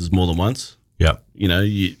places more than once. Yeah.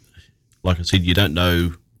 Like I said, you don't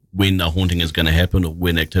know when a haunting is going to happen or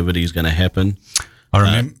when activity is going to happen. I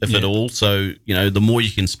remember, if at all. So, the more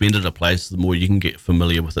you can spend at a place, the more you can get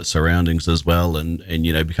familiar with its surroundings as well, and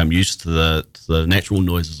become used to the natural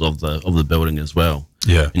noises of the building as well.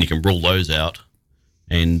 Yeah. And you can rule those out,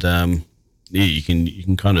 and you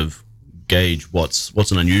can kind of gauge what's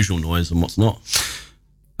an unusual noise and what's not.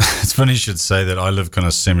 It's funny you should say that. I live kind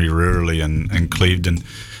of semi-rurally in Clevedon,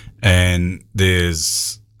 and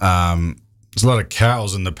there's a lot of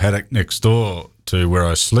cows in the paddock next door to where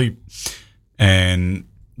I sleep. And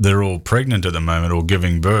they're all pregnant at the moment or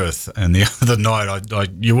giving birth. And the other night,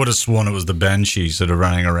 you would have sworn it was the banshees that are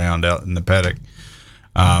running around out in the paddock.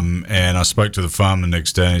 And I spoke to the farmer the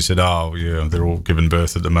next day, and he said, "Oh, yeah, they're all giving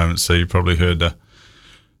birth at the moment. So you probably heard the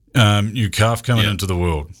new calf coming into the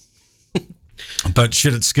world." But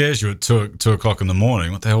shit, it scares you at 2 o'clock in the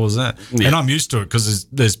morning. What the hell was that? Yeah. And I'm used to it because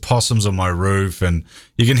there's possums on my roof, and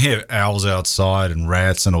you can hear owls outside and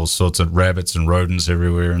rats and all sorts of rabbits and rodents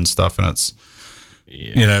everywhere and stuff. And it's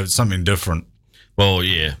it's something different. Well,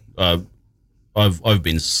 yeah, I've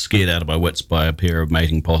been scared out of my wits by a pair of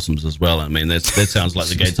mating possums as well. I mean, that sounds like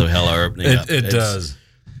the gates of hell are opening up. It does,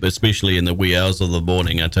 especially in the wee hours of the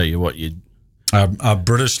morning. I tell you what, our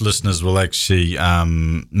British listeners will actually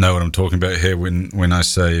know what I'm talking about here when I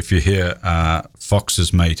say if you hear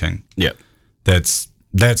foxes mating. Yeah, that's.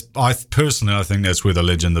 I personally think that's where the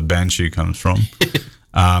legend of the banshee comes from.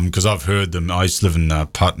 Because I've heard them. I used to live in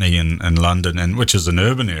Putney in London, which is an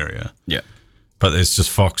urban area. Yeah. But there's just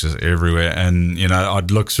foxes everywhere. And,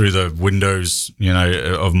 I'd look through the windows,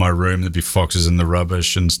 of my room. There'd be foxes in the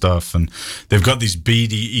rubbish and stuff. And they've got these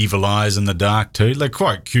beady, evil eyes in the dark too. They're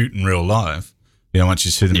quite cute in real life, once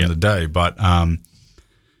you see them in the day. But,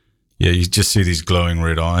 you just see these glowing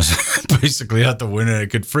red eyes basically out the window. It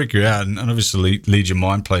could freak you out and obviously lead your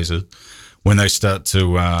mind places. When they start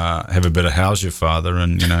to have a bit of how's your father,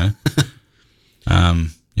 and yeah.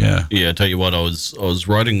 I tell you what, I was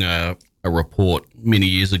writing a report many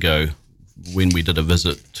years ago when we did a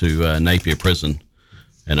visit to Napier Prison,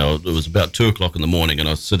 and it was about 2 o'clock in the morning, and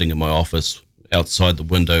I was sitting in my office. Outside the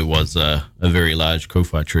window was a very large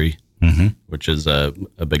kowhai tree, which is a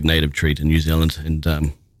big native tree to New Zealand, and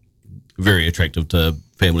very attractive to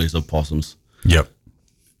families of possums. Yep.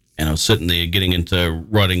 And I was sitting there getting into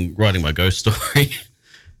writing my ghost story,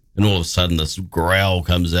 and all of a sudden this growl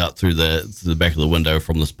comes out through the back of the window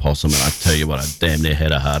from this possum, and I tell you what, I damn near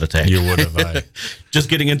had a heart attack. You would have, eh? Just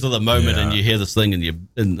getting into the moment, and you hear this thing,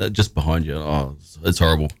 and just behind you, it's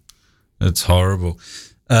horrible. It's horrible.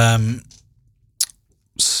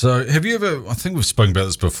 So have you ever, I think we've spoken about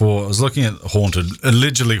this before, I was looking at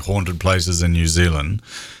allegedly haunted places in New Zealand.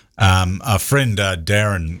 Our friend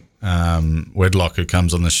Darren Wedlock, who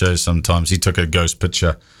comes on the show sometimes, he took a ghost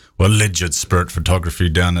picture, alleged spirit photography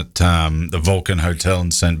down at the Vulcan Hotel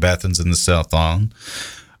in St. Bathans in the South Island.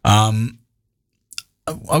 I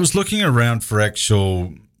was looking around for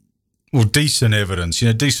actual, decent evidence,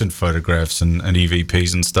 decent photographs and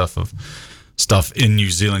EVPs and stuff in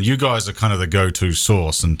New Zealand. You guys are kind of the go-to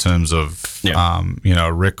source in terms of,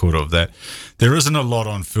 a record of that. There isn't a lot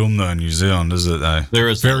on film though in New Zealand, is it though? There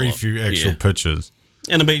is very few actual pictures.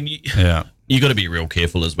 And I mean, you got to be real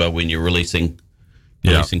careful as well when you're releasing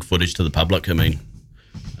footage to the public. I mean,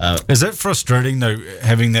 is that frustrating though,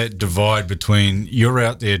 having that divide between you're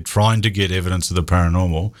out there trying to get evidence of the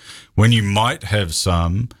paranormal, when you might have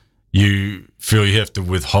some, you feel you have to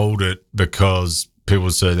withhold it because people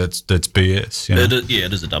say that's BS.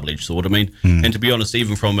 It is a double-edged sword. I mean, and to be honest,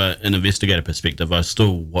 even from an investigator perspective, I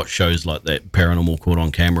still watch shows like that, Paranormal Caught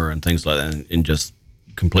on Camera and things like that, and just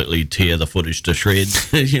completely tear the footage to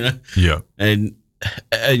shreds, Yeah. And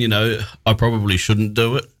I probably shouldn't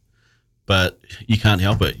do it, but you can't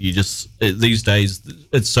help it. You just, these days,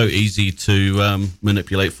 it's so easy to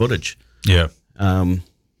manipulate footage. Yeah.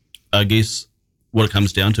 I guess what it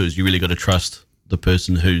comes down to is you really got to trust the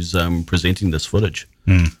person who's presenting this footage.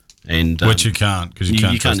 And which you can't, because you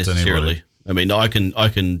can't trust necessarily. anybody. I mean, I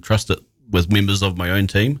can trust it with members of my own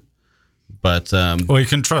team, but you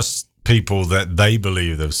can trust people that they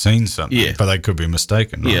believe they've seen something, but they could be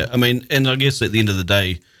mistaken. Right? Yeah, I mean, and I guess at the end of the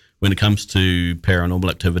day, when it comes to paranormal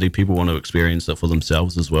activity, people want to experience it for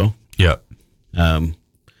themselves as well. Yeah.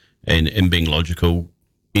 and being logical.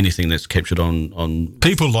 Anything that's captured on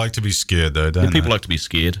People like to be scared, though, don't people they? like to be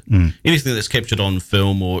scared. Anything that's captured on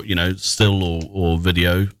film or still or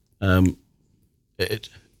video, it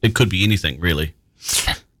could be anything really.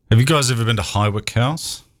 Have you guys ever been to Highwick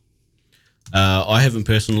House? I haven't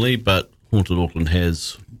personally, but Haunted Auckland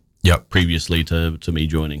has. Yep. Previously to me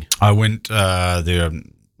joining, I went there.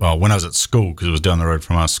 Well, when I was at school, because it was down the road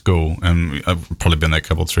from our school, and I've probably been there a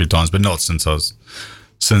couple, 3 times, but not since I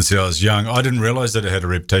was young. I didn't realise that it had a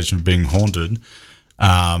reputation of being haunted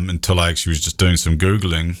until I actually was just doing some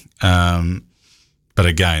Googling. But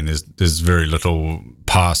again, there's very little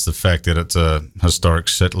past the fact that it's a historic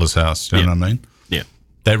settler's house. You know what I mean? Yeah.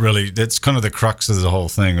 That's kind of the crux of the whole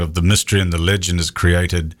thing, of the mystery and the legend is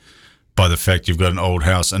created by the fact you've got an old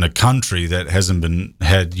house in a country that hasn't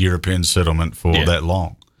had European settlement for that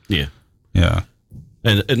long. Yeah. Yeah.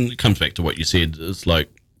 And it comes back to what you said. It's like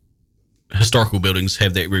historical buildings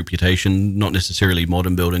have that reputation, not necessarily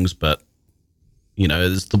modern buildings, but,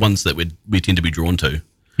 it's the ones that we tend to be drawn to.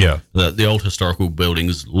 Yeah. The old historical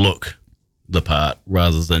buildings look the part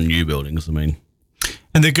rather than new buildings. I mean,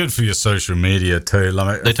 and they're good for your social media too.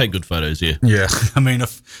 Like, they take good photos, yeah. Yeah. I mean,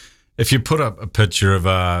 if you put up a picture of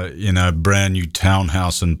a brand new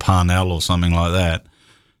townhouse in Parnell or something like that,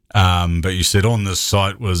 but you said on this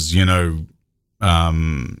site was the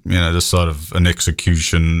site of an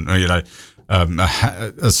execution,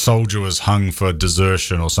 a soldier was hung for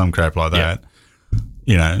desertion or some crap like that.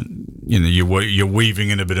 You're weaving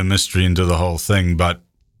in a bit of mystery into the whole thing, but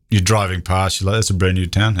you're driving past, you're like, that's a brand new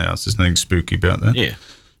townhouse. There's nothing spooky about that. Yeah.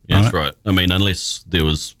 Yeah, that's right. I mean, unless there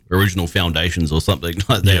was original foundations or something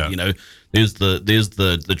like that, there's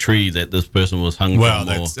the tree that this person was hung from. Well,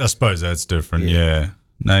 I suppose that's different. Yeah.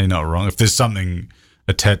 No, you're not wrong. If there's something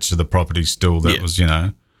attached to the property still that was,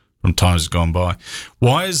 from times gone by.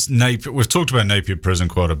 Why is Napier? We've talked about Napier Prison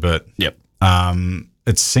quite a bit. Yep.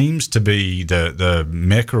 It seems to be the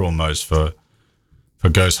mecca almost for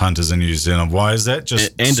ghost hunters in New Zealand. Why is that?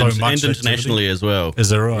 Just so much and internationally as well. Is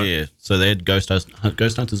that right? Yeah. So they had Ghost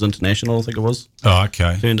Hunters International, I think it was. Oh,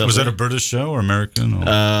 okay. Was that there. a British show or American? Or?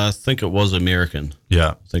 I think it was American. Yeah.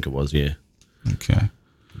 I think it was, yeah. Okay.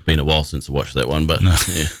 Been a while since I watched that one, but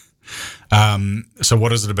yeah. So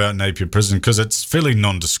what is it about Napier Prison? Because it's fairly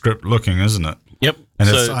nondescript looking, isn't it? Yep. And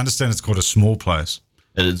I understand it's quite a small place.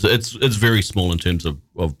 It's very small in terms of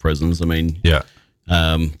prisons. I mean, yeah.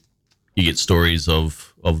 You get stories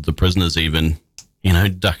of the prisoners even,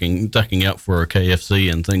 ducking out for a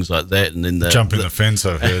KFC and things like that, and then jumping the fence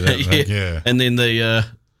I've heard. Yeah. And then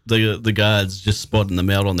the guards just spotting them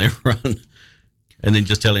out on their run, and then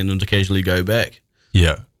just telling them to casually go back.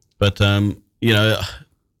 Yeah. But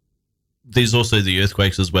there's also the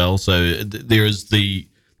earthquakes as well. So there is the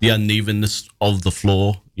unevenness of the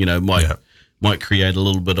floor. Might create a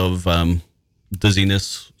little bit of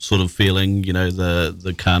dizziness sort of feeling.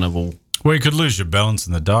 The carnival. Well, you could lose your balance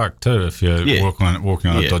in the dark too if you're walking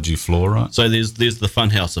on a dodgy floor, right? So there's the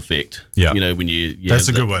funhouse effect. Yeah. When you that's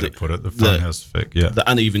a good way to put it. The funhouse effect. Yeah. The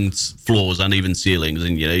uneven floors, uneven ceilings,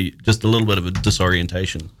 and just a little bit of a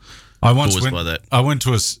disorientation. I went to a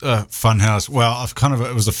funhouse. Well,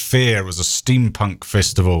 it was a fair. It was a steampunk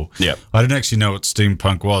festival. Yeah. I didn't actually know what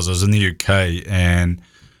steampunk was. I was in the UK, and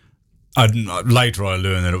later I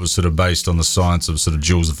learned that it was sort of based on the science of sort of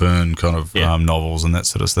Jules Verne kind of novels and that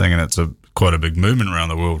sort of thing, and it's quite a big movement around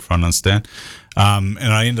the world, from what I understand. And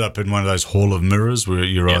I ended up in one of those hall of mirrors where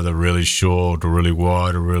you're either really short or really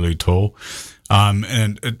wide or really tall.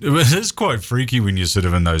 And it is quite freaky when you're sort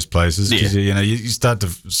of in those places because you start to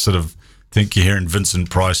sort of think you're hearing Vincent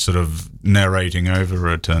Price sort of narrating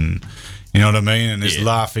over it, and you know what I mean. And there's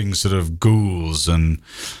laughing sort of ghouls, and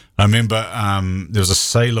I remember there was a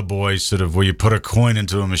sailor boy sort of where you put a coin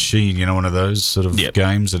into a machine, one of those sort of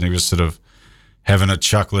games, and he was sort of having a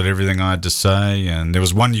chuckle at everything I had to say. And there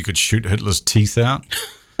was one you could shoot Hitler's teeth out,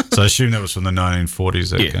 so I assume that was from the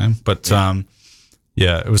 1940s. That game, but.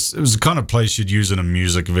 It was the kind of place you'd use in a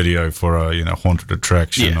music video for a haunted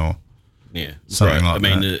attraction or something like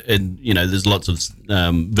that. I mean, and there's lots of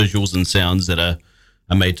visuals and sounds that are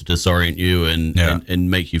made to disorient you and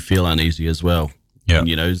make you feel uneasy as well. Yeah,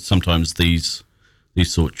 and, sometimes these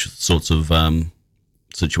sorts of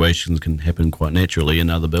situations can happen quite naturally in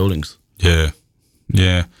other buildings. Yeah.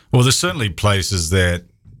 Well, there's certainly places that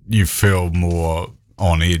you feel more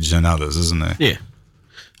on edge than others, isn't there? Yeah,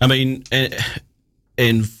 I mean.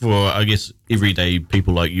 And for, I guess, everyday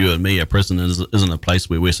people like you and me, a prison isn't a place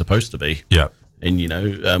where we're supposed to be. Yeah. And,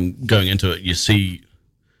 going into it, you see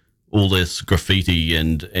all this graffiti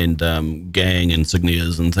and gang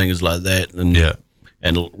insignias and things like that. And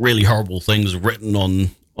really horrible things written on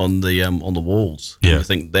on the walls. Yeah. And I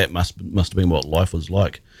think that must have been what life was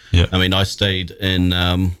like. Yeah. I mean, I stayed in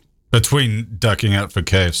Between ducking out for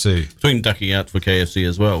KFC. between ducking out for KFC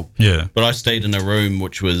as well. Yeah. But I stayed in a room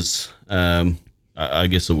which was, I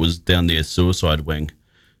guess it was down there suicide wing,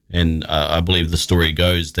 and I believe the story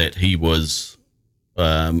goes that he was,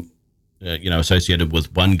 associated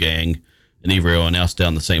with one gang, and everyone else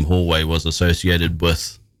down the same hallway was associated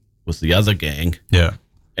with the other gang, Yeah.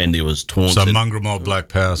 and there was taunts. So Mongrel Mob Black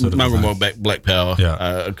Power sort of Mongrel thing. Mob Black Power.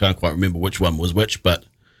 Yeah. I can't quite remember which one was which, but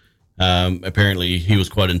apparently he was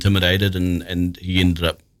quite intimidated, and he ended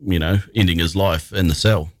up, ending his life in the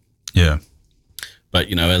cell. Yeah. But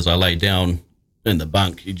as I lay down in the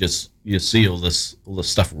bunk, you see all this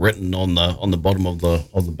stuff written on the bottom of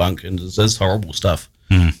the bunk, and it's horrible stuff.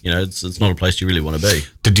 It's not a place you really want to be.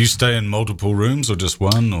 Did you stay in multiple rooms or just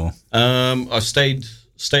one? Or I stayed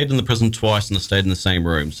in the prison twice, and I stayed in the same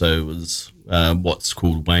room. So it was what's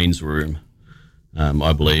called Wayne's room,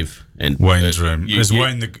 I believe. And Wayne's room. Is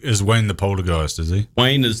Wayne the poltergeist? Is he?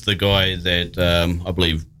 Wayne is the guy that I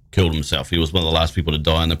believe killed himself. He was one of the last people to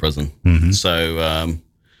die in the prison. Mm-hmm. So,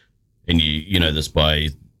 and you know this by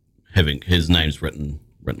having his name's written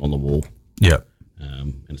on the wall, Yeah.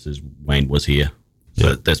 and it says Wayne was here. So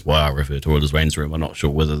Yeah. that's why I refer to it as Wayne's room. I'm not sure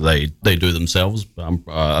whether they do themselves, but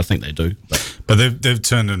I think they do. But they've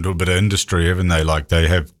turned into a bit of industry, haven't they? Like they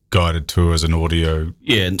have guided tours and audio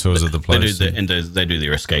Yeah, tours of the place. They do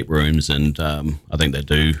their escape rooms, and I think they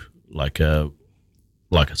do like a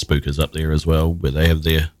spookers up there as well, where they have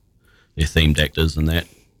their themed actors and that.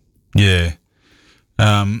 Yeah.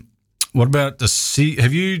 What about the sea?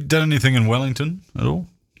 Have you done anything in Wellington at all?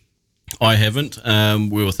 I haven't.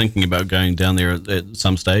 We were thinking about going down there at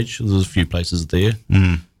some stage. There's a few places there,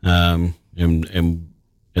 and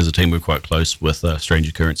as a team, we're quite close with Strange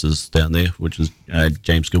Occurrences down there, which is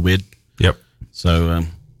James Gilbert. Yep. So,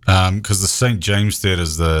 Because the St. James Theatre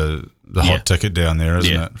is the hot ticket down there,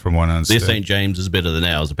 isn't Yeah. it? From one end. their St. James is better than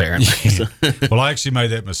ours, apparently. So- Well, I actually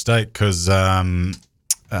made that mistake because who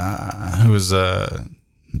was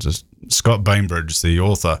just Scott Bainbridge, the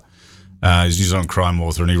author. He's a New Zealand crime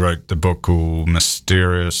author, and he wrote the book called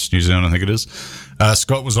Mysterious New Zealand, I think it is.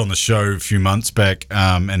 Scott was on the show a few months back,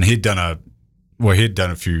 and he'd done a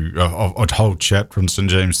whole chapter on St.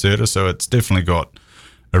 James Theatre, so it's definitely got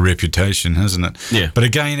a reputation, hasn't it? Yeah. But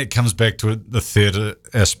again, it comes back to the theatre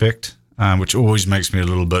aspect, which always makes me a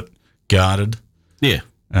little bit guarded. yeah.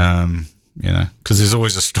 Because there's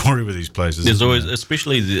always a story with these places. There's isn't always, there?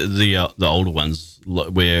 especially the older ones,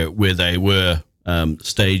 where they were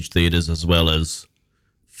stage theatres as well as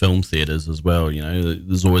film theatres as well.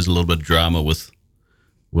 There's always a little bit of drama with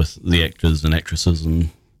the actors and actresses, and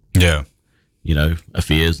Yeah.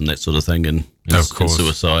 affairs and that sort of thing, and Of course.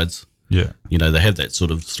 suicides. Yeah. They have that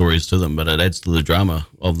sort of stories to them, but it adds to the drama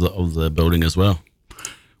of the building as well.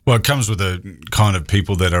 Well, it comes with the kind of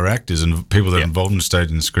people that are actors and people that are involved in stage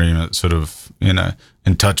and screen. It's sort of,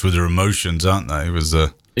 in touch with their emotions, aren't they? It was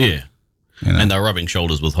Yeah. And they're rubbing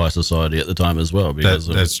shoulders with high society at the time as well. Because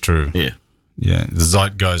that's true. Yeah. Yeah. The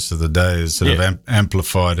zeitgeist of the day is sort of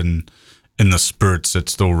amplified in the spirits that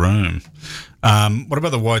still roam. What about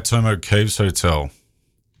the Waitomo Caves Hotel?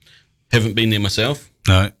 Haven't been there myself.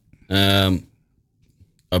 No. I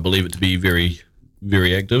believe it to be very,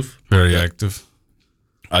 very active. Very active.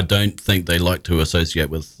 I don't think they like to associate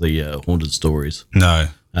with the haunted stories. No.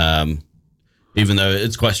 Even though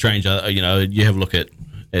it's quite strange, you have a look at.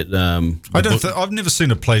 I've never seen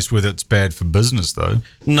a place where that's bad for business, though.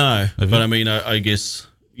 No, but I mean, I guess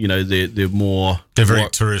they're more. They're very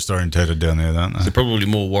tourist orientated down there, aren't they? They're probably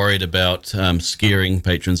more worried about scaring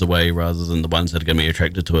patrons away rather than the ones that are going to be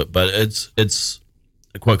attracted to it. But it's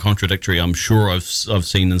quite contradictory. I'm sure I've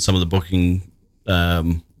seen in some of the booking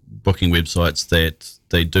websites that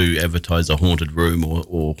they do advertise a haunted room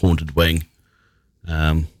or haunted wing.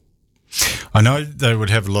 I know they would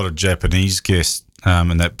have a lot of Japanese guests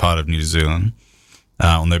in that part of New Zealand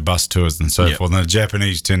on their bus tours and so forth. And the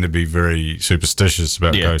Japanese tend to be very superstitious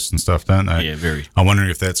about ghosts and stuff, don't they? Yeah, very. I'm wondering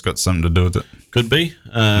if that's got something to do with it. Could be.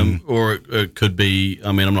 Or it could be,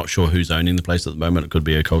 I mean, I'm not sure who's owning the place at the moment. It could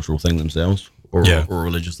be a cultural thing themselves or a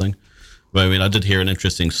religious thing. But I mean, I did hear an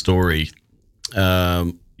interesting story.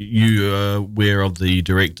 You are aware of the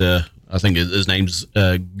director, I think his name's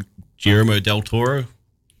Guillermo del Toro?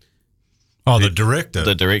 Oh, the director.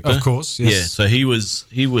 The director, of course. Yes. Yeah. So he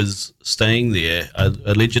was staying there.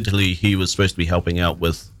 Allegedly, he was supposed to be helping out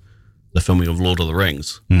with the filming of Lord of the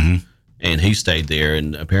Rings, and he stayed there.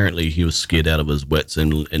 And apparently, he was scared out of his wits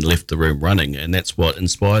and left the room running. And that's what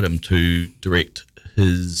inspired him to direct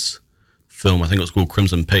his film. I think it was called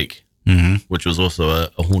Crimson Peak, which was also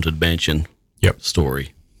a haunted mansion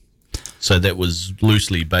story. So that was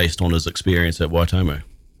loosely based on his experience at Waitomo.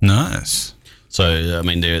 Nice. So, I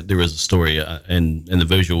mean, there is a story and the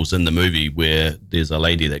visuals in the movie where there's a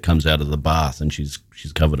lady that comes out of the bath and she's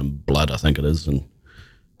covered in blood, I think it is, and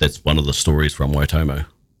that's one of the stories from Waitomo.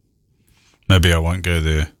 Maybe I won't go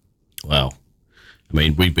there. Wow. I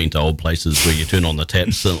mean, we've been to old places where you turn on the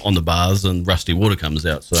taps on the bars and rusty water comes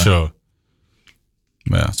out. So Sure.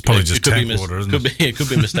 Well, it's probably just tank water, isn't it? It could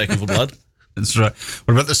be mistaken for blood. That's right.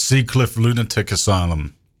 What about the Seacliff Lunatic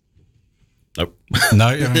Asylum? Nope. No,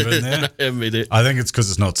 you haven't been there? No, I haven't been there. I think it's because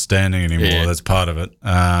it's not standing anymore. Yeah. That's part of it.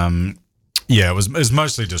 It was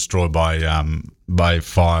mostly destroyed by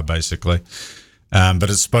fire, basically. But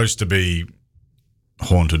it's supposed to be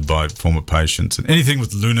haunted by former patients. And anything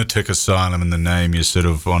with Lunatic Asylum in the name, you're sort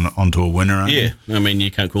of onto a winner, aren't you? Yeah. I mean,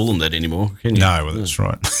 you can't call them that anymore, can you? No, well, that's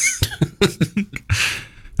right.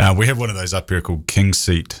 We have one of those up here called King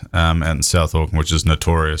Seat out in South Auckland, which is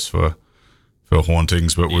notorious for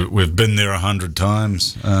hauntings, but we've been there 100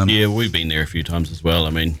 times. Yeah, we've been there a few times as well. I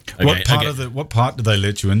mean, what part did they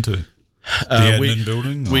let you into? The admin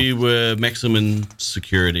building? Or? We were maximum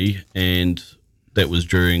security, and that was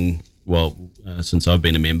during, since I've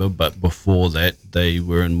been a member, but before that, they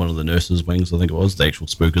were in one of the nurses' wings, I think it was, the actual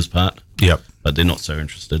spookers part. Yep. But they're not so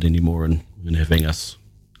interested anymore in having us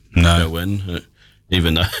go in,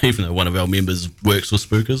 even though one of our members works with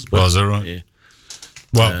spookers. But, is that right? Yeah.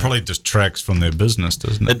 Well, it probably distracts from their business,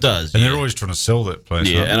 doesn't it? It does, and they're always trying to sell that place.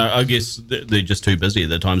 Yeah, aren't and they? I guess they're just too busy.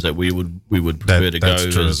 The times that we would prefer to go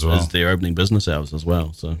as their opening business hours as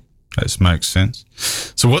well. So that makes sense.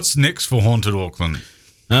 So what's next for Haunted Auckland?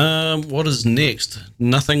 What is next?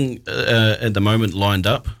 Nothing at the moment lined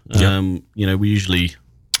up. Yep. We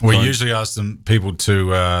usually ask people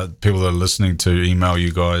that are listening to email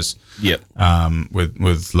you guys. Yep.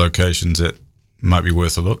 With locations that might be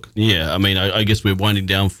worth a look. Yeah, I mean, I guess we're winding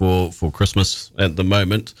down for Christmas at the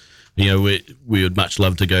moment. We would much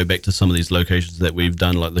love to go back to some of these locations that we've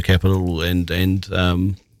done, like the Capitol and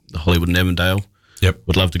the Hollywood and Avondale. Yep.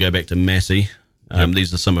 Would love to go back to Massey.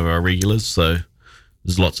 These are some of our regulars, so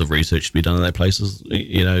there's lots of research to be done in those places.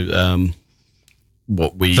 The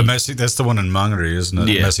Massey, that's the one in Mangere, isn't it?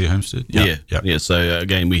 Yeah. Massey Homestead. Yeah. So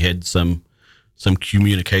again, we had some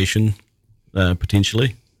communication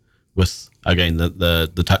potentially with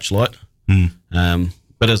the touch light.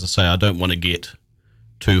 But as I say, I don't want to get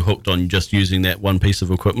too hooked on just using that one piece of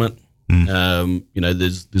equipment.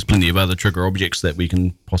 There's plenty of other trigger objects that we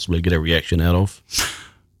can possibly get a reaction out of.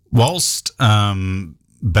 Whilst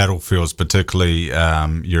battlefields, particularly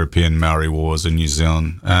European Maori Wars in New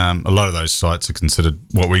Zealand, a lot of those sites are considered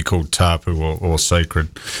what we call tapu or sacred,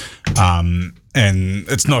 and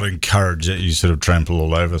it's not encouraged that you sort of trample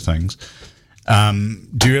all over things.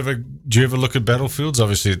 Do you ever look at battlefields?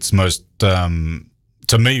 Obviously, it's most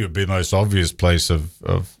to me it would be the most obvious place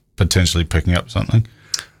of potentially picking up something.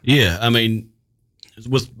 Yeah, I mean,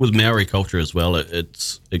 with Maori culture as well,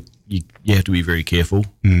 you have to be very careful.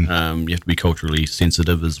 You have to be culturally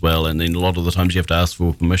sensitive as well, and then a lot of the times you have to ask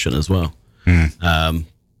for permission as well. But a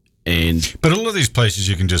lot of these places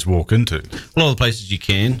you can just walk into. A lot of the places you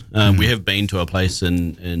can. We have been to a place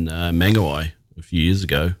in Mangawai a few years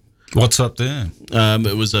ago. What's up there?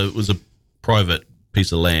 It was a private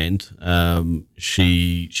piece of land.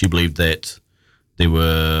 She believed that there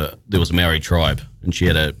was a Maori tribe, and she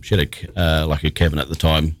had a like a cabin at the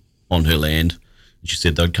time on her land. And she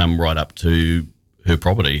said they'd come right up to her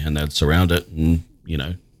property and they'd surround it and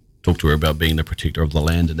talk to her about being the protector of the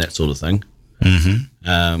land and that sort of thing.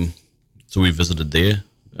 So we visited there,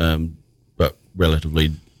 but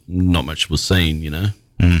relatively not much was seen.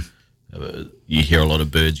 You hear a lot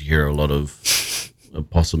of birds, you hear a lot of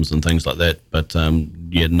possums and things like that, but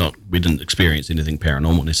we didn't experience anything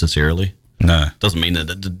paranormal necessarily. No, doesn't mean that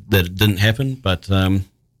it didn't happen, but I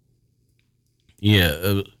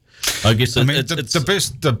guess it's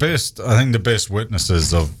the best. I think the best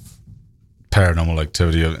witnesses of paranormal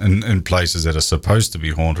activity in places that are supposed to be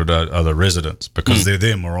haunted are the residents, because they're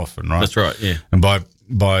there more often, right? That's right. Yeah, and by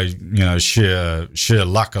sheer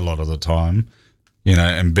luck a lot of the time,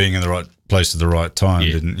 and being in the right place at the right time,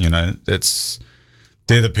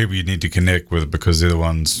 they're the people you need to connect with, because they're the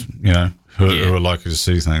ones who are likely to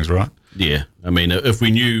see things, right? Yeah, I mean, if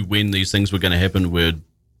we knew when these things were going to happen, we'd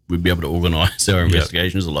be able to organise our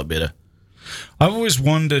investigations a lot better. I've always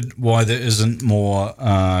wondered why there isn't more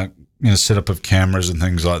setup of cameras and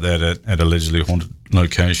things like that at allegedly haunted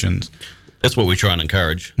locations. That's what we try and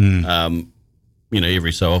encourage.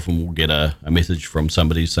 Every so often we'll get a message from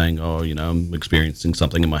somebody saying, I'm experiencing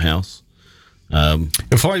something in my house.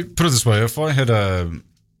 If I put it this way, if I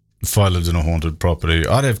lived in a haunted property,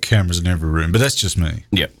 I'd have cameras in every room, but that's just me.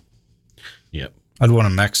 Yeah. Yeah. I'd want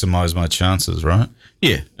to maximise my chances, right?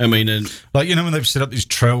 Yeah. I mean, and Like, you know, when they've set up these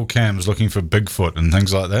trail cams looking for Bigfoot and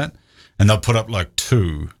things like that, and they'll put up like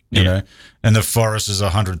 2, you know, and the forest is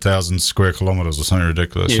 100,000 square kilometres or something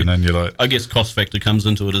ridiculous, and then you're like, I guess cost factor comes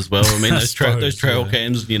into it as well. I mean, those trail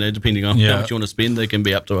cams, you know, depending on how much you want to spend, they can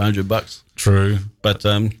be up to $100. true. But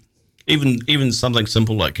even something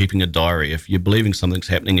simple like keeping a diary. If you're believing something's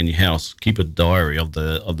happening in your house, keep a diary of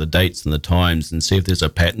the dates and the times, and see if there's a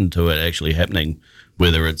pattern to it actually happening.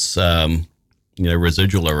 Whether it's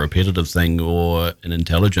residual or repetitive thing, or an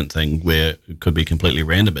intelligent thing where it could be completely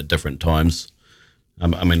random at different times.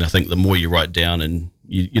 I mean, I think the more you write down, and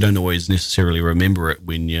you don't always necessarily remember it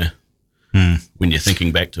when you're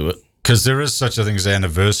thinking back to it. Because there is such a thing as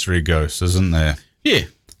anniversary ghosts, isn't there? Yeah.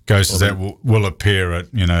 Ghosts that will appear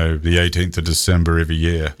at, you know, the 18th of December every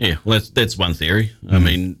year. Yeah, well, that's one theory. I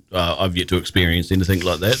mean, I've yet to experience anything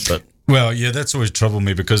like that, but... Well, yeah, that's always troubled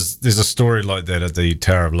me, because there's a story like that at the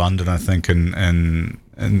Tower of London, I think, and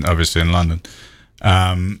obviously in London.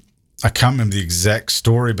 I can't remember the exact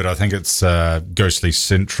story, but I think it's ghostly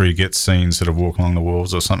sentry gets seen sort of walk along the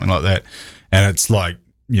walls or something like that. And it's like,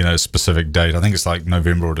 you know, a specific date. I think it's like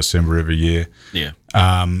November or December every year. Yeah.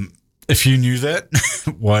 If you knew that,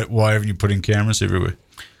 why haven't you put in cameras everywhere?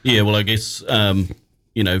 Yeah, well, I guess, from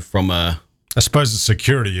a... I suppose it's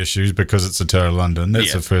security issues because it's the Tower of London.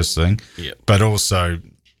 That's the first thing. Yeah. But also,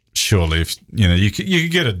 surely, if you know, you could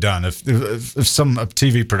get it done. If a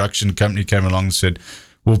TV production company came along and said,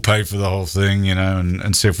 we'll pay for the whole thing, you know,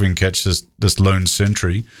 and see if we can catch this lone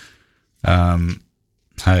sentry.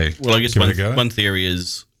 Hey, well, I guess one theory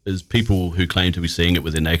is people who claim to be seeing it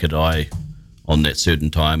with their naked eye on that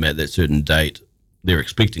certain time at that certain date, they're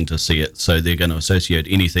expecting to see it, so they're going to associate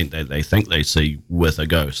anything that they think they see with a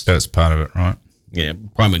ghost. That's part of it, right? Yeah.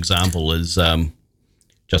 Prime example is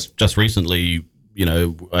just recently, you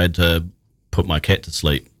know, I had to put my cat to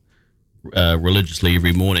sleep religiously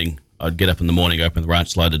every morning. I'd get up in the morning, open the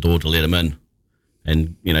ranch slider door to let him in.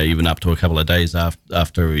 And, you know, even up to a couple of days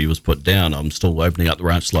after he was put down, I'm still opening up the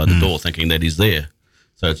ranch slider door thinking that he's there.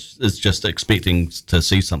 So it's just expecting to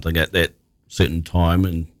see something at that certain time.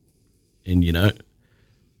 And you know,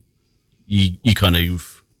 you kind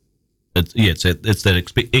of, it's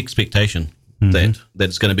that expectation that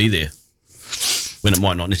it's going to be there when it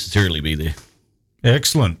might not necessarily be there.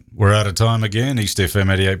 Excellent. We're out of time again. East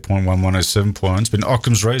FM 88.1, 107.1. It's been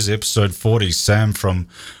Occam's Razor, episode 40. Sam from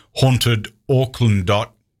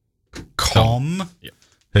hauntedauckland.com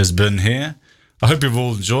has been here. I hope you've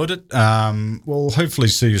all enjoyed it. We'll hopefully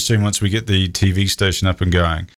see you soon once we get the TV station up and going.